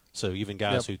day. So even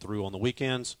guys who threw on the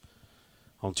weekends,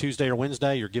 on Tuesday or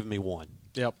Wednesday, you're giving me 1.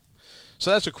 Yep.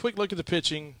 So that's a quick look at the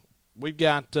pitching. We've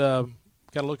got to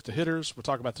look at the hitters. We'll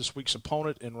talk about this week's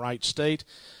opponent in Wright State.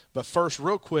 But first,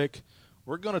 real quick,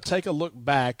 we're going to take a look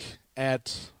back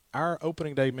at our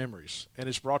opening day memories, and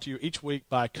it's brought to you each week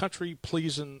by Country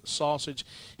Pleasin' Sausage.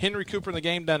 Henry Cooper in the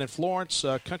game down in Florence,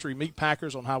 Country Meat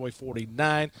Packers on Highway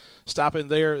 49. Stop in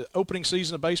there, opening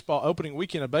season of baseball, opening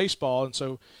weekend of baseball, and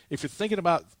so if you're thinking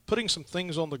about putting some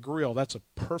things on the grill, that's a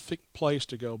perfect place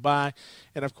to go by.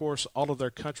 And, of course, all of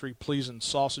their Country Pleasin'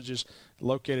 Sausages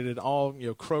located in all,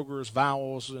 Kroger's,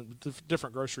 Vowels, and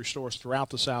different grocery stores throughout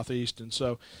the Southeast. And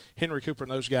so Henry Cooper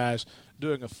and those guys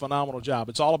doing a phenomenal job.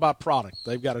 It's all about product.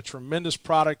 They've got a tremendous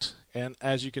product, and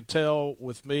as you can tell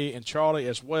with me and Charlie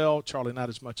as well, Charlie not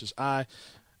as much as I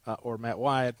or Matt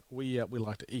Wyatt, we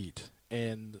like to eat.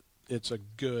 And it's a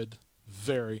good,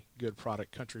 very good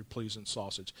product, Country Pleasin'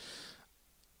 Sausage.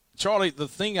 Charlie, the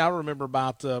thing I remember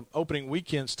about opening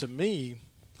weekends to me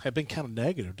have been kind of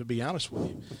negative, to be honest with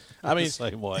you. I mean,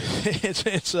 same way.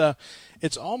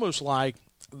 It's almost like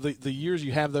the years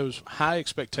you have those high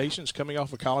expectations coming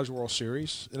off a College World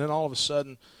Series, and then all of a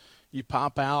sudden you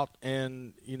pop out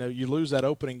and you lose that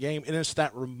opening game, and it's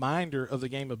that reminder of the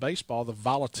game of baseball, the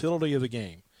volatility of the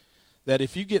game, that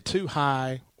if you get too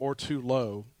high or too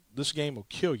low, this game will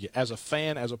kill you as a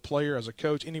fan, as a player, as a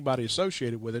coach, anybody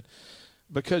associated with it,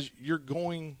 because you're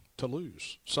going to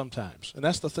lose sometimes. And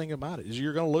that's the thing about it, is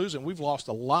you're going to lose, and we've lost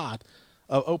a lot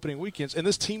of opening weekends. And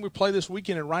this team we play this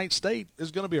weekend in Wright State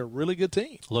is going to be a really good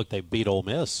team. Look, they beat Ole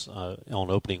Miss on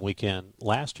opening weekend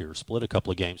last year, split a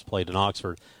couple of games, played in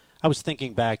Oxford. I was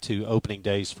thinking back to opening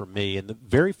days for me, and the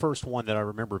very first one that I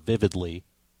remember vividly,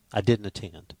 I didn't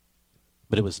attend.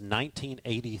 But it was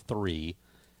 1983,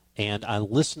 and I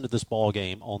listened to this ball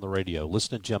game on the radio,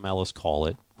 listened to Jim Ellis call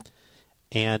it,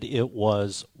 and it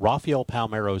was Rafael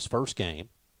Palmeiro's first game,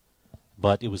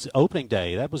 but it was opening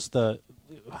day. That was I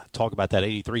talk about that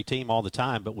 83 team all the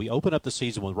time, but we opened up the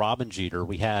season with Robin Jeter.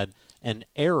 We had an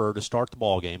error to start the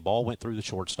ball game. Ball went through the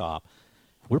shortstop.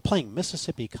 We're playing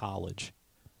Mississippi College,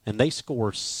 and they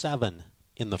score 7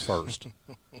 in the first,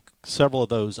 several of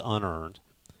those unearned.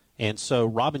 And so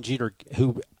Robin Jeter,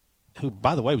 who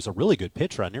by the way was a really good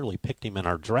pitcher, I nearly picked him in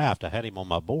our draft. I had him on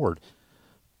my board,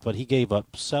 but he gave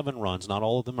up 7 runs, not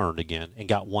all of them earned again, and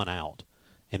got 1 out.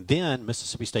 And then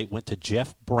Mississippi State went to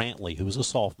Jeff Brantley, who was a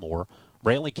sophomore.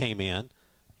 Brantley came in,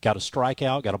 got a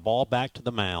strikeout, got a ball back to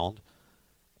the mound,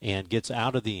 and gets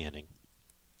out of the inning.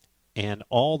 And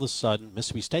all of a sudden,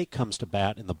 Mississippi State comes to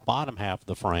bat in the bottom half of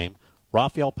the frame.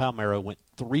 Rafael Palmeiro went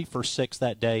 3 for 6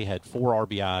 that day, had 4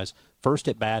 RBIs. First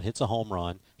at bat, hits a home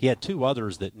run. He had 2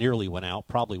 others that nearly went out,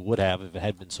 probably would have if it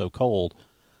had been so cold.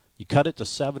 You cut it to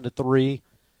 7-3.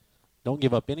 Don't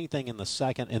give up anything in the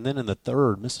second. And then in the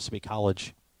third, Mississippi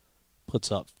College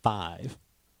puts up 5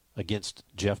 against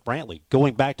Jeff Brantley.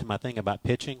 Going back to my thing about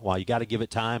pitching, while you got to give it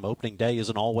time, opening day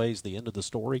isn't always the end of the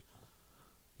story.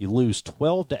 You lose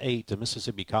 12-8 to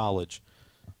Mississippi College,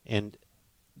 and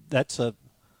that's a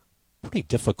pretty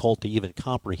difficult to even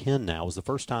comprehend now. It was the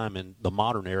first time in the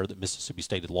modern era that Mississippi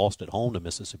State had lost at home to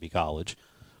Mississippi College,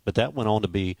 but that went on to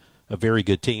be a very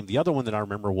good team. The other one that I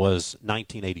remember was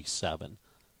 1987,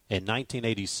 and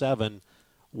 1987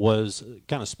 was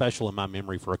kind of special in my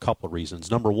memory for a couple of reasons.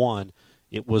 Number one,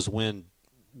 it was when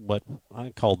what I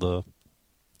call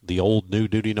the old New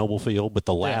Duty Noble Field, but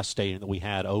the last stadium that we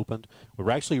had opened. We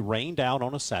were actually rained out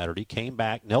on a Saturday, came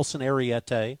back. Nelson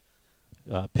Arrieta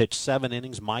pitched 7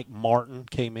 innings. Mike Martin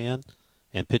came in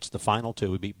and pitched the final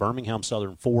 2. We beat Birmingham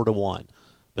Southern 4-1.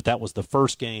 But that was the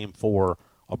first game for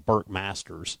a Burke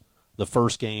Masters, the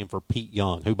first game for Pete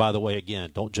Young, who, by the way,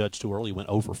 again, don't judge too early, went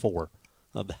 0 for 4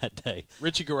 that day.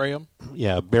 Richie Graham.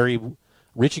 Yeah,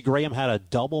 Richie Graham had a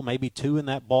double, maybe 2 in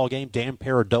that ball game. Dan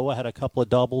Paradoa had a couple of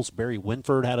doubles. Barry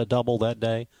Winford had a double that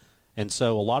day. And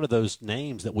so a lot of those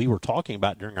names that we were talking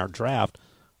about during our draft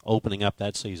opening up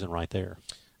that season right there.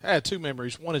 I had 2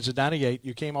 memories. One is in 98.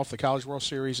 You came off the College World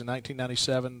Series in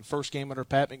 1997, first game under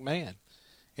Pat McMahon.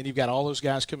 And you've got all those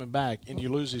guys coming back, and you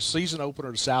lose his season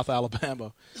opener to South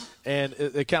Alabama. And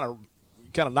it kind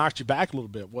of knocked you back a little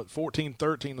bit.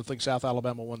 14-13, I think South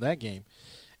Alabama won that game.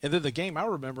 And then the game I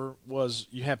remember was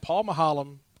you had Paul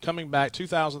Mahallam coming back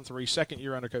 2003, second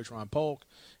year under Coach Ron Polk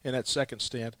in that second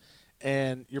stint.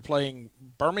 And you're playing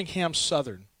Birmingham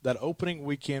Southern that opening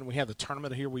weekend. We had the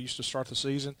tournament here. We used to start the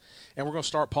season. And we're going to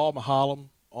start Paul Mahallam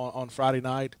on Friday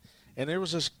night. And there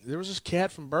was this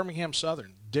cat from Birmingham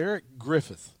Southern, Derek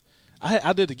Griffith.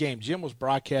 I did the game. Jim was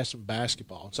broadcasting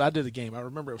basketball, so I did the game. I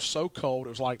remember it was so cold.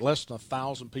 It was like less than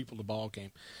 1,000 people at the ball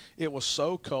game. It was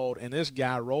so cold, and this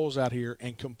guy rolls out here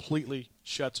and completely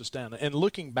shuts us down. And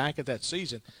looking back at that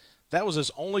season, that was his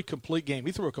only complete game.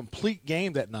 He threw a complete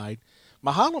game that night.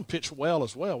 Mahallam pitched well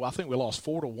as well. I think we lost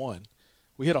 4-1.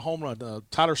 We hit a home run.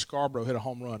 Tyler Scarborough hit a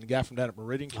home run. The guy from down at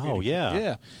Meridian Community. Oh,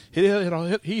 yeah.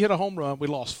 Yeah. He hit a home run. We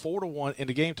lost 4-1, and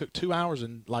the game took 2 hours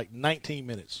and like 19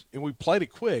 minutes. And we played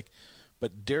it quick,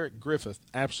 but Derek Griffith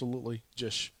absolutely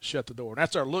just shut the door. And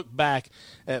that's our look back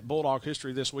at Bulldog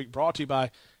history this week, brought to you by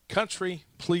Country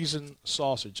Pleasin'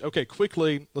 Sausage. Okay,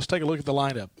 quickly, let's take a look at the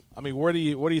lineup. I mean, what are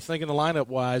you thinking the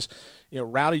lineup-wise?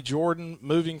 Rowdy Jordan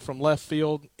moving from left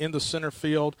field into center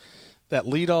field. That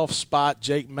leadoff spot,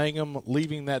 Jake Mangum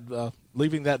leaving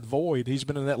that void. He's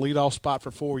been in that leadoff spot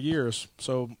for 4 years.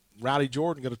 So Rowdy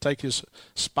Jordan going to take his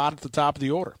spot at the top of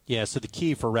the order. Yeah, so the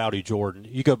key for Rowdy Jordan,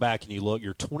 you go back and you look,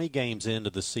 you're 20 games into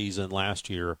the season last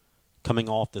year, coming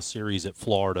off the series at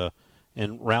Florida,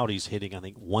 and Rowdy's hitting, I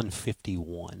think,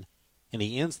 151. And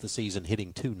he ends the season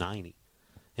hitting 290.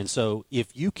 And so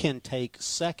if you can take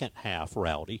second half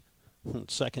Rowdy,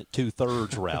 second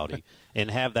 2/3 Rowdy, and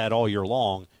have that all year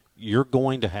long, you're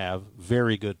going to have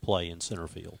very good play in center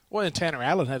field. Well, and Tanner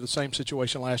Allen had the same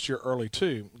situation last year early,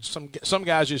 too. Some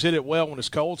guys just hit it well when it's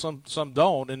cold, some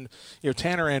don't. And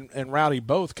Tanner and Rowdy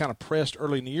both kind of pressed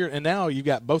early in the year, and now you've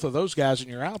got both of those guys in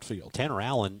your outfield. Tanner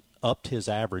Allen upped his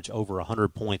average over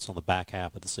 100 points on the back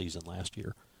half of the season last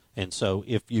year. And so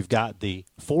if you've got the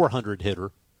 400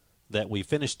 hitter that we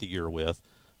finished the year with,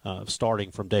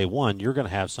 starting from day one, you're going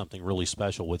to have something really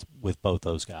special with both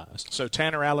those guys. So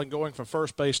Tanner Allen going from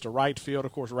first base to right field.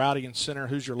 Of course, Rowdy in center.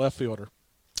 Who's your left fielder?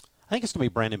 I think it's going to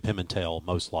be Brandon Pimentel,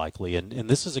 most likely. And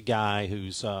this is a guy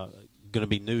who's going to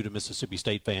be new to Mississippi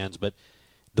State fans. But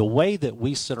the way that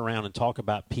we sit around and talk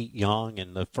about Pete Young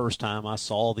and the first time I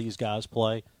saw these guys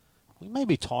play, we may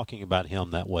be talking about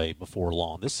him that way before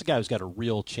long. This is a guy who's got a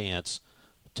real chance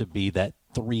to be that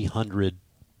 300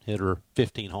 hitter,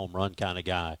 15 home run kind of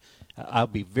guy. I'll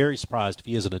be very surprised if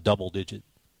he isn't a double-digit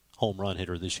home run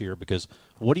hitter this year, because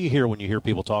what do you hear when you hear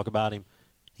people talk about him?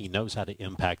 He knows how to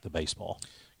impact the baseball.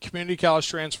 Community college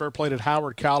transfer, played at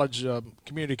Howard College,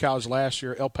 Community College last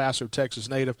year, El Paso, Texas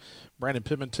native. Brandon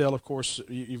Pimentel, of course,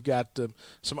 you've got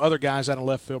some other guys out in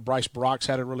left field. Bryce Brock's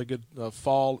had a really good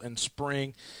fall and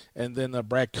spring. And then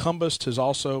Brad Cumbest has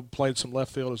also played some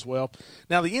left field as well.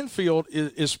 Now, the infield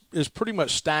is pretty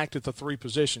much stacked at the three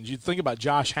positions. You think about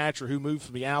Josh Hatcher, who moved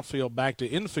from the outfield back to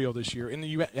infield this year, and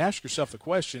you ask yourself the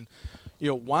question,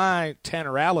 why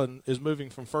Tanner Allen is moving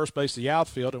from first base to the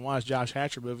outfield, and why is Josh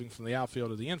Hatcher moving from the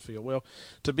outfield to the infield? Well,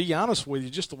 to be honest with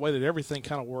you, just the way that everything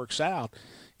kind of works out,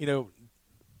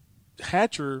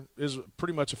 Hatcher is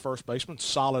pretty much a first baseman,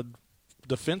 solid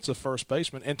defensive first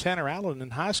baseman, and Tanner Allen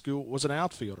in high school was an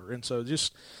outfielder. And so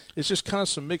it's just kind of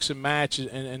some mix and match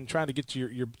and trying to get to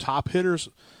your top hitters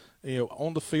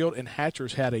on the field, and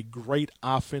Hatcher's had a great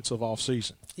offensive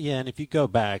offseason. Yeah, and if you go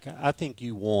back, I think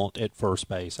you want at first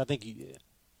base. I think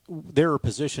there are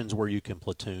positions where you can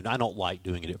platoon. I don't like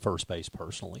doing it at first base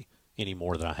personally any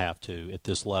more than I have to at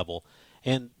this level.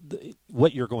 And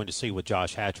what you're going to see with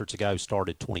Josh Hatcher, it's a guy who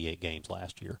started 28 games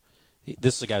last year.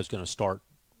 This is a guy who's going to start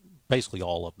basically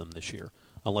all of them this year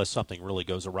unless something really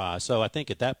goes awry. So I think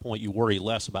at that point you worry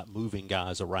less about moving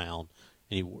guys around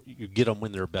and you get them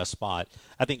in their best spot.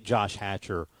 I think Josh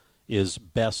Hatcher is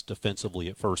best defensively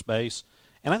at first base.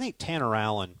 And I think Tanner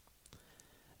Allen,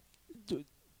 a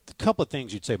couple of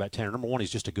things you'd say about Tanner. Number one, he's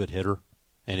just a good hitter.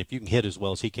 And if you can hit as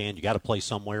well as he can, you got to play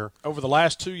somewhere. Over the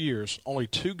last 2 years, only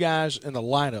two guys in the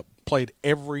lineup played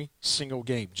every single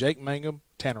game. Jake Mangum,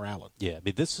 Tanner Allen. Yeah,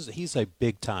 but he's a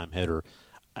big-time hitter.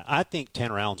 I think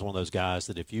Tanner Allen's one of those guys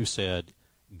that if you said,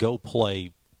 go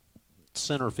play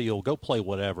center field, go play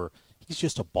whatever, he's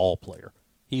just a ball player.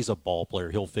 He's a ball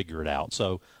player. He'll figure it out.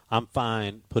 So I'm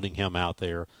fine putting him out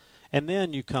there. And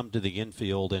then you come to the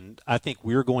infield, and I think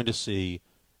we're going to see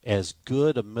as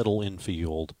good a middle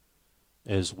infield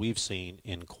as we've seen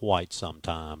in quite some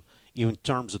time, in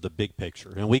terms of the big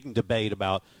picture. And we can debate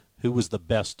about who was the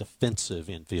best defensive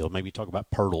infield. Maybe talk about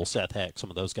Pirtle, Seth Heck,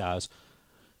 some of those guys.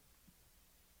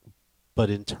 But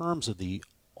in terms of the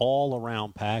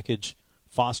all-around package,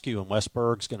 Foscue and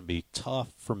Westberg's going to be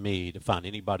tough for me to find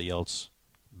anybody else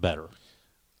better.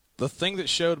 The thing that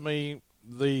showed me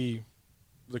the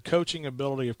coaching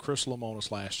ability of Chris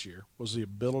Lamonis last year was the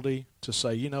ability to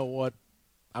say, you know what,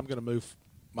 I'm going to move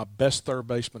my best third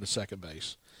baseman to second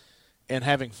base. And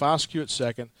having Foscue at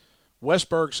second,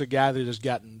 Westberg's a guy that has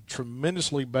gotten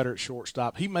tremendously better at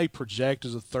shortstop. He may project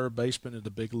as a third baseman in the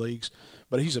big leagues,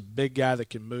 but he's a big guy that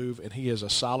can move, and he has a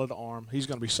solid arm. He's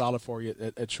going to be solid for you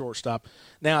at shortstop.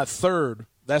 Now at third,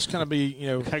 that's going to be,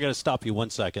 I got to stop you 1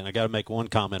 second. I got to make one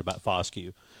comment about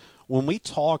Foscue. When we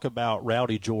talk about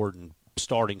Rowdy Jordan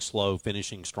starting slow,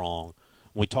 finishing strong,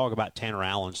 when we talk about Tanner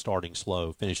Allen starting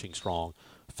slow, finishing strong,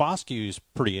 Foscue is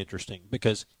pretty interesting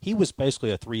because he was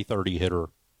basically a 330 hitter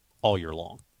all year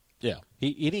long. Yeah.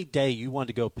 Any day you wanted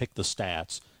to go pick the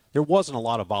stats, there wasn't a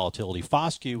lot of volatility.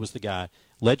 Foscue was the guy,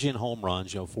 led you in home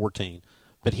runs, 14,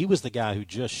 but he was the guy who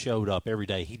just showed up every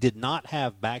day. He did not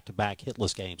have back-to-back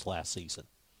hitless games last season.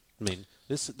 I mean,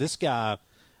 this guy,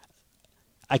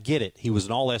 I get it. He was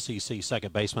an all-SEC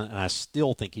second baseman, and I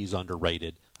still think he's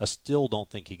underrated. I still don't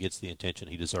think he gets the attention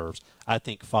he deserves. I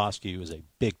think Foscue is a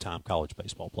big-time college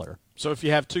baseball player. So if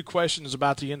you have two questions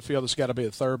about the infield, it's got to be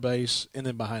at third base and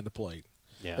then behind the plate.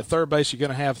 Yeah. At third base, you're going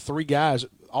to have three guys.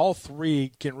 All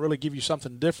three can really give you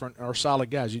something different or solid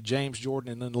guys. You James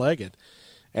Jordan and then Leggett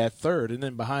at third. And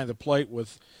then behind the plate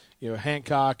with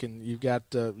Hancock, and you've got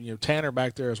Tanner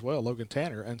back there as well, Logan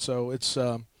Tanner. And so it's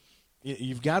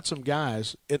you've got some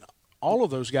guys, and all of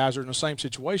those guys are in the same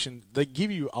situation. They give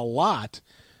you a lot,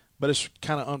 but it's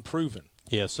kind of unproven.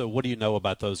 Yeah, so what do you know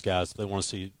about those guys if they want to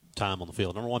see time on the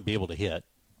field? Number one, be able to hit,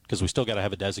 because we still got to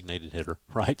have a designated hitter,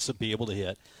 right? So be able to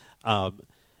hit.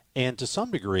 And to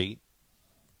some degree,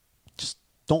 just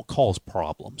don't cause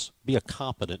problems. Be a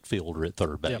competent fielder at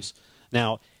third base. Yep.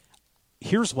 Now,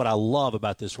 here's what I love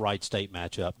about this Wright State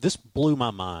matchup. This blew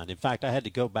my mind. In fact, I had to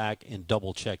go back and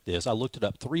double-check this. I looked it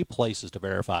up 3 places to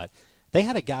verify it. They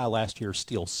had a guy last year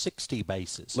steal 60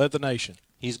 bases. Led the nation.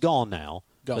 He's gone now,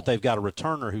 Gone. But they've got a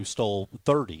returner who stole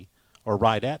 30 or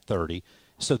right at 30.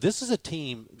 So this is a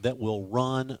team that will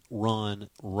run.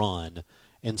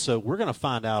 And so we're going to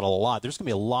find out a lot. There's going to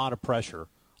be a lot of pressure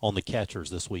on the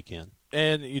catchers this weekend.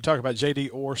 And you talk about J.D.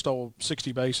 Orr stole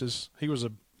 60 bases. He was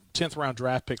a 10th-round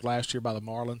draft pick last year by the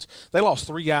Marlins. They lost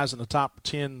 3 guys in the top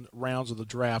 10 rounds of the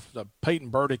draft. Peyton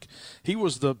Burdick, he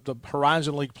was the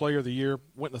Horizon League Player of the Year,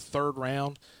 went in the 3rd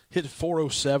round, hit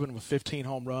 407 with 15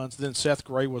 home runs. Then Seth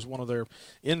Gray was one of their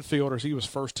infielders. He was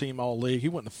first-team All-League. He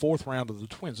went in the 4th round of the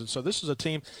Twins. And so this is a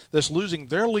team that's losing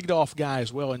their leadoff guy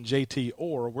as well in J.T.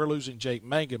 Orr. We're losing Jake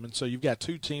Mangum. And so you've got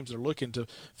 2 teams that are looking to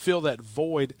fill that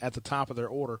void at the top of their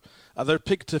order. They're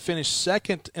picked to finish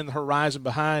 2nd in the Horizon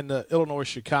behind Illinois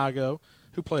Chicago.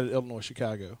 Who played at Illinois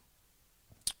Chicago?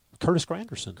 Curtis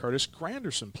Granderson. Curtis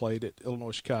Granderson played at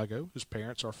Illinois Chicago. His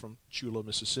parents are from Chula,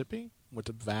 Mississippi. Went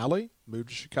to Valley, moved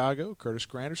to Chicago. Curtis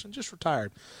Granderson just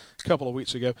retired a couple of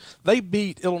weeks ago. They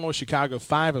beat Illinois Chicago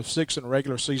 5 of 6 in the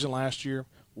regular season last year,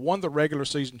 won the regular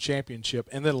season championship,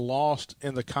 and then lost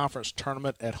in the conference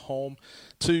tournament at home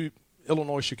to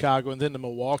Illinois Chicago and then to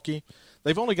Milwaukee.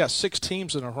 They've only got 6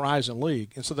 teams in the Horizon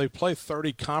League, and so they play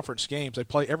 30 conference games. They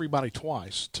play everybody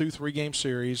twice, 2 3-game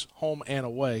series, home and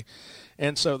away.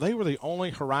 And so they were the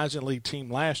only Horizon League team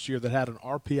last year that had an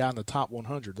RPI in the top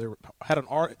 100. They had an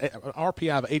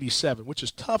RPI of 87, which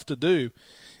is tough to do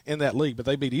in that league. But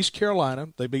they beat East Carolina,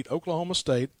 they beat Oklahoma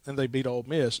State, and they beat Ole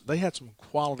Miss. They had some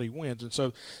quality wins. And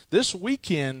so this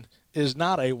weekend is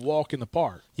not a walk in the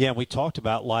park. Yeah, and we talked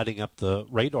about lighting up the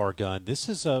radar gun. This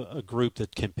is a group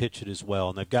that can pitch it as well,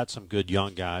 and they've got some good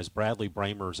young guys. Bradley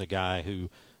Bramer's a guy who,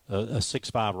 a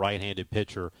 6'5" right-handed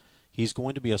pitcher. He's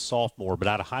going to be a sophomore, but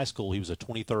out of high school he was a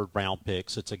 23rd round pick.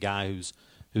 So it's a guy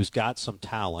who's got some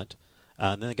talent.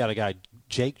 And then they got a guy,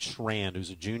 Jake Schramm, who's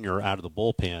a junior out of the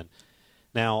bullpen.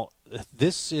 Now,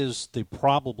 this is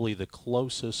probably the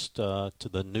closest to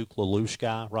the Nuke LaLoosh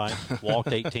guy, right?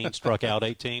 Walked 18, struck out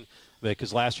 18.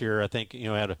 Because last year, I think,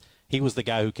 he was the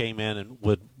guy who came in and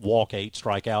would walk 8,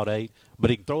 strike out 8, but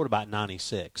he can throw it about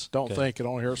 96. Don't think it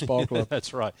on Harris Ball Club.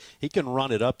 That's right. He can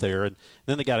run it up there. And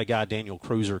then they got a guy, Daniel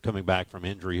Cruiser, coming back from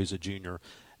injury, who's a junior.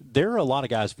 There are a lot of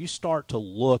guys. If you start to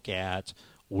look at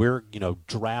where,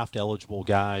 draft-eligible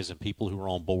guys and people who are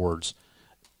on boards,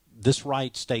 this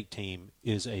Wright State team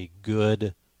is a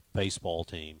good baseball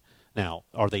team. Now,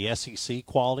 are they SEC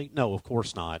quality? No, of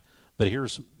course not. But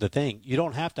here's the thing. You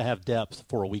don't have to have depth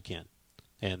for a weekend.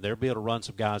 And they'll be able to run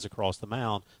some guys across the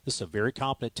mound. This is a very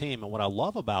competent team. And what I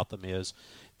love about them is,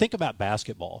 think about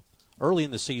basketball. Early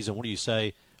in the season, what do you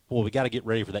say? Well, we got to get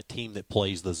ready for that team that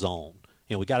plays the zone.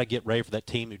 We got to get ready for that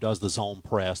team who does the zone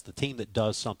press, the team that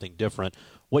does something different.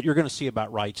 What you're going to see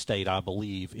about Wright State, I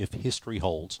believe, if history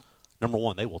holds, number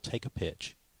one, they will take a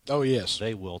pitch. Oh, yes.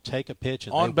 They will take a pitch.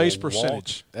 And on-base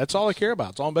percentage. That's all they care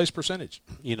about. It's on-base percentage.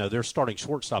 Their starting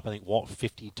shortstop, I think, walked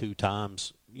 52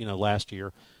 times, last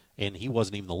year, and he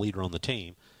wasn't even the leader on the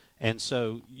team. And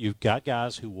so you've got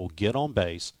guys who will get on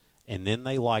base, and then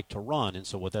they like to run. And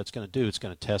so what that's going to do, it's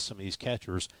going to test some of these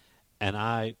catchers. And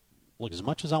as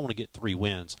much as I want to get 3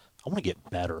 wins, I want to get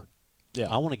better. Yeah,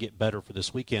 I want to get better for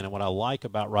this weekend. And what I like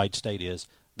about Wright State is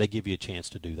they give you a chance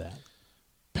to do that.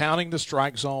 Pounding the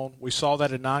strike zone. We saw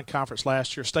that in non-conference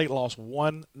last year. State lost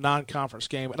 1 non-conference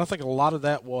game, and I think a lot of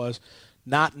that was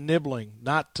not nibbling,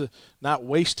 not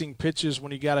wasting pitches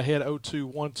when you got ahead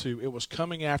 0-2, 1-2. It was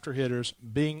coming after hitters,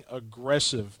 being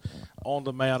aggressive on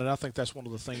the mound, and I think that's one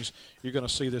of the things you're going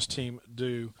to see this team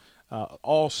do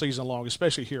all season long,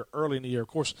 especially here early in the year. Of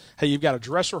course, hey, you've got a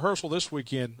dress rehearsal this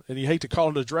weekend, and you hate to call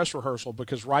it a dress rehearsal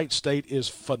because Wright State is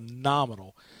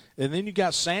phenomenal. And then you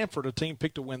got Sanford, a team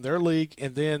picked to win their league,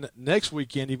 and then next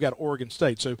weekend you've got Oregon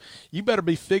State. So you better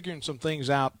be figuring some things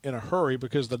out in a hurry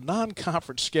because the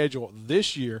non-conference schedule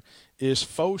this year is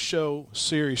faux show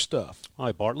serious stuff. All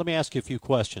right, Bart, let me ask you a few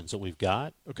questions that we've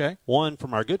got. Okay. One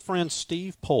from our good friend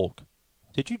Steve Polk.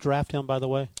 Did you draft him, by the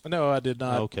way? No, I did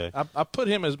not. Okay. I put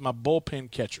him as my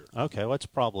bullpen catcher. Okay, well, that's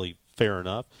probably fair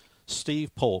enough.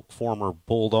 Steve Polk, former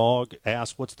Bulldog,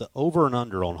 asked what's the over and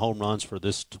under on home runs for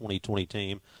this 2020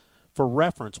 team. For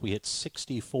reference, we hit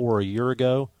 64 a year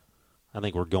ago. I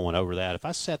think we're going over that. If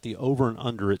I set the over and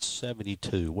under at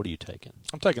 72, what are you taking?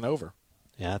 I'm taking over.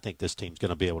 Yeah, I think this team's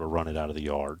going to be able to run it out of the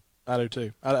yard. I do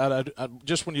too. I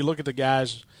just when you look at the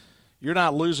guys, you're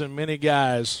not losing many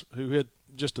guys who hit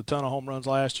just a ton of home runs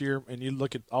last year, and you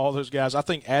look at all those guys. I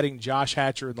think adding Josh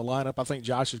Hatcher in the lineup, I think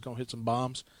Josh is going to hit some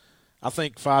bombs. I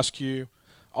think Foscue,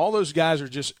 all those guys are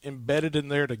just embedded in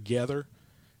there together.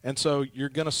 And so you're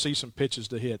going to see some pitches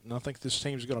to hit, and I think this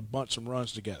team's going to bunch some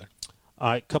runs together.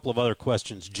 All right, a couple of other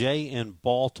questions. Jay in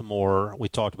Baltimore, we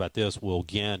talked about this, will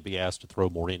again be asked to throw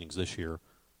more innings this year.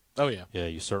 Oh, yeah. Yeah,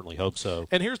 you certainly hope so.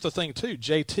 And here's the thing, too.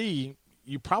 JT,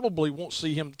 you probably won't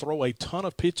see him throw a ton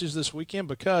of pitches this weekend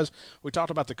because we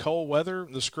talked about the cold weather,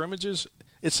 the scrimmages.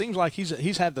 It seems like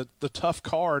he's had the tough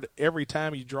card every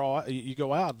time you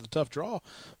go out, the tough draw,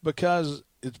 because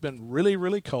it's been really,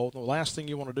 really cold. And the last thing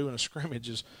you want to do in a scrimmage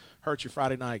is hurt your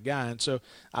Friday night guy. And so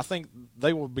I think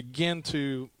they will begin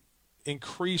to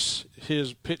increase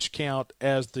his pitch count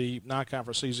as the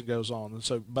non-conference season goes on. And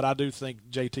so, but I do think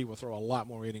JT will throw a lot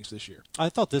more innings this year. I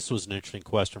thought this was an interesting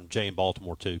question from Jay in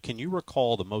Baltimore, too. Can you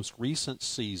recall the most recent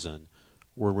season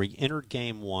where we entered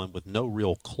Game 1 with no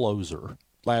real closer?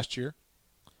 Last year?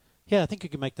 Yeah, I think you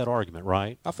can make that argument,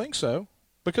 right? I think so,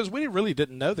 because we really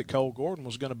didn't know that Cole Gordon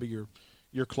was going to be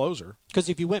your closer. Because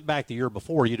if you went back the year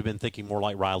before, you'd have been thinking more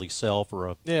like Riley Self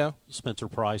or Spencer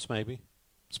Price, maybe.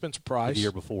 Spencer Price. The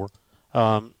year before.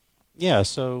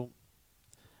 So,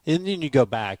 and then you go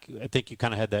back. I think you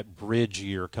kind of had that bridge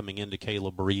year coming into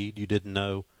Caleb Reed. You didn't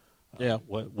know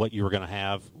what you were going to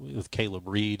have with Caleb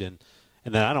Reed. And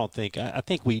then I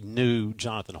think we knew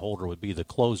Jonathan Holder would be the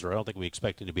closer. I don't think we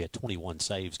expected him to be a 21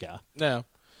 saves guy. No.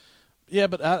 Yeah,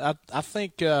 but I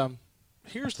think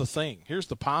here's the thing. Here's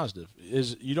the positive,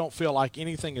 is you don't feel like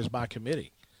anything is by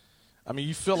committee. I mean,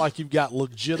 you feel like you've got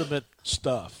legitimate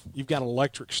stuff. You've got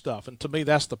electric stuff. And to me,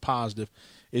 that's the positive,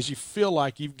 is you feel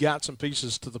like you've got some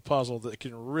pieces to the puzzle that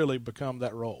can really become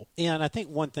that role. Yeah, and I think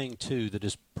one thing, too, that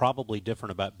is probably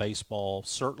different about baseball,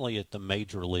 certainly at the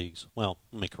major leagues. Well,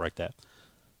 let me correct that.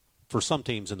 For some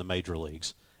teams in the major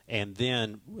leagues, and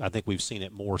then I think we've seen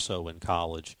it more so in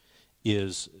college,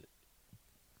 is,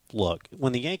 look,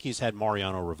 when the Yankees had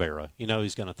Mariano Rivera, you know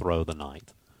he's going to throw the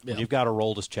ninth. When you've got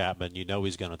Aroldis Chapman, you know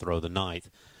he's going to throw the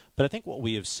ninth. But I think what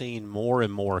we have seen more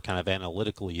and more kind of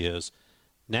analytically is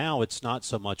now it's not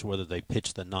so much whether they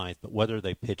pitch the ninth, but whether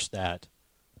they pitch that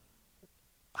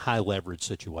high leverage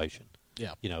situation.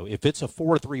 Yeah. You know, if it's a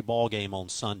 4-3 ball game on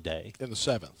Sunday in the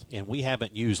seventh, and we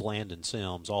haven't used Landon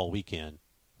Sims all weekend,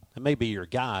 it may be your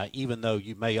guy, even though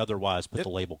you may otherwise put the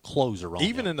label closer on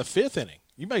even him. in the fifth inning.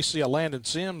 You may see a Landon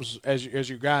Sims as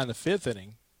your guy in the fifth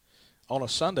inning on a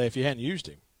Sunday if you hadn't used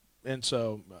him. And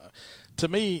so, to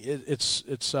me,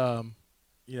 it's Cody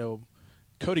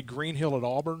Greenhill at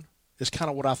Auburn is kind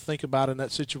of what I think about in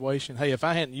that situation. Hey, if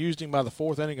I hadn't used him by the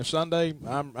fourth inning of Sunday,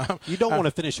 you don't want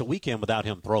to finish a weekend without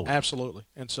him throwing. Absolutely.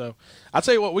 And so, I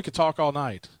tell you what, we could talk all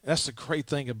night. That's the great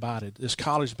thing about it. It's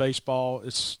college baseball.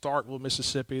 It's Starkville,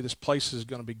 Mississippi. This place is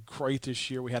going to be great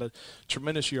this year. We had a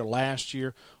tremendous year last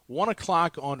year. 1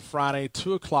 o'clock on Friday,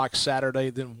 2 o'clock Saturday,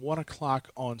 then 1 o'clock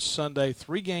on Sunday.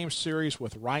 3-game series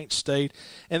with Wright State.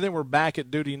 And then we're back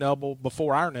at Duty Noble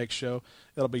before our next show.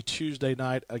 It'll be Tuesday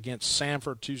night against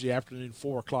Sanford, Tuesday afternoon,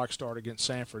 4 o'clock start against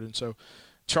Sanford. And so,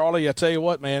 Charlie, I tell you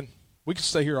what, man, we could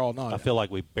stay here all night. I feel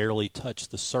like we barely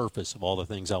touched the surface of all the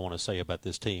things I want to say about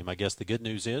this team. I guess the good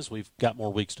news is we've got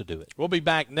more weeks to do it. We'll be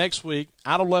back next week,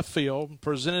 Out of Left Field,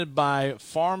 presented by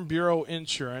Farm Bureau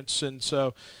Insurance. And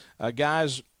so,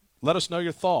 guys, let us know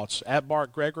your thoughts at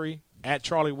Bart Gregory, at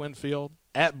Charlie Winfield,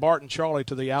 at Bart and Charlie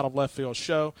to the Out of Left Field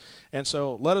show. And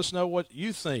so let us know what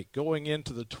you think going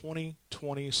into the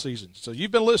 2020 season. So you've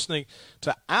been listening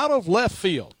to Out of Left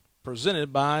Field,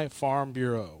 presented by Farm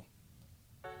Bureau.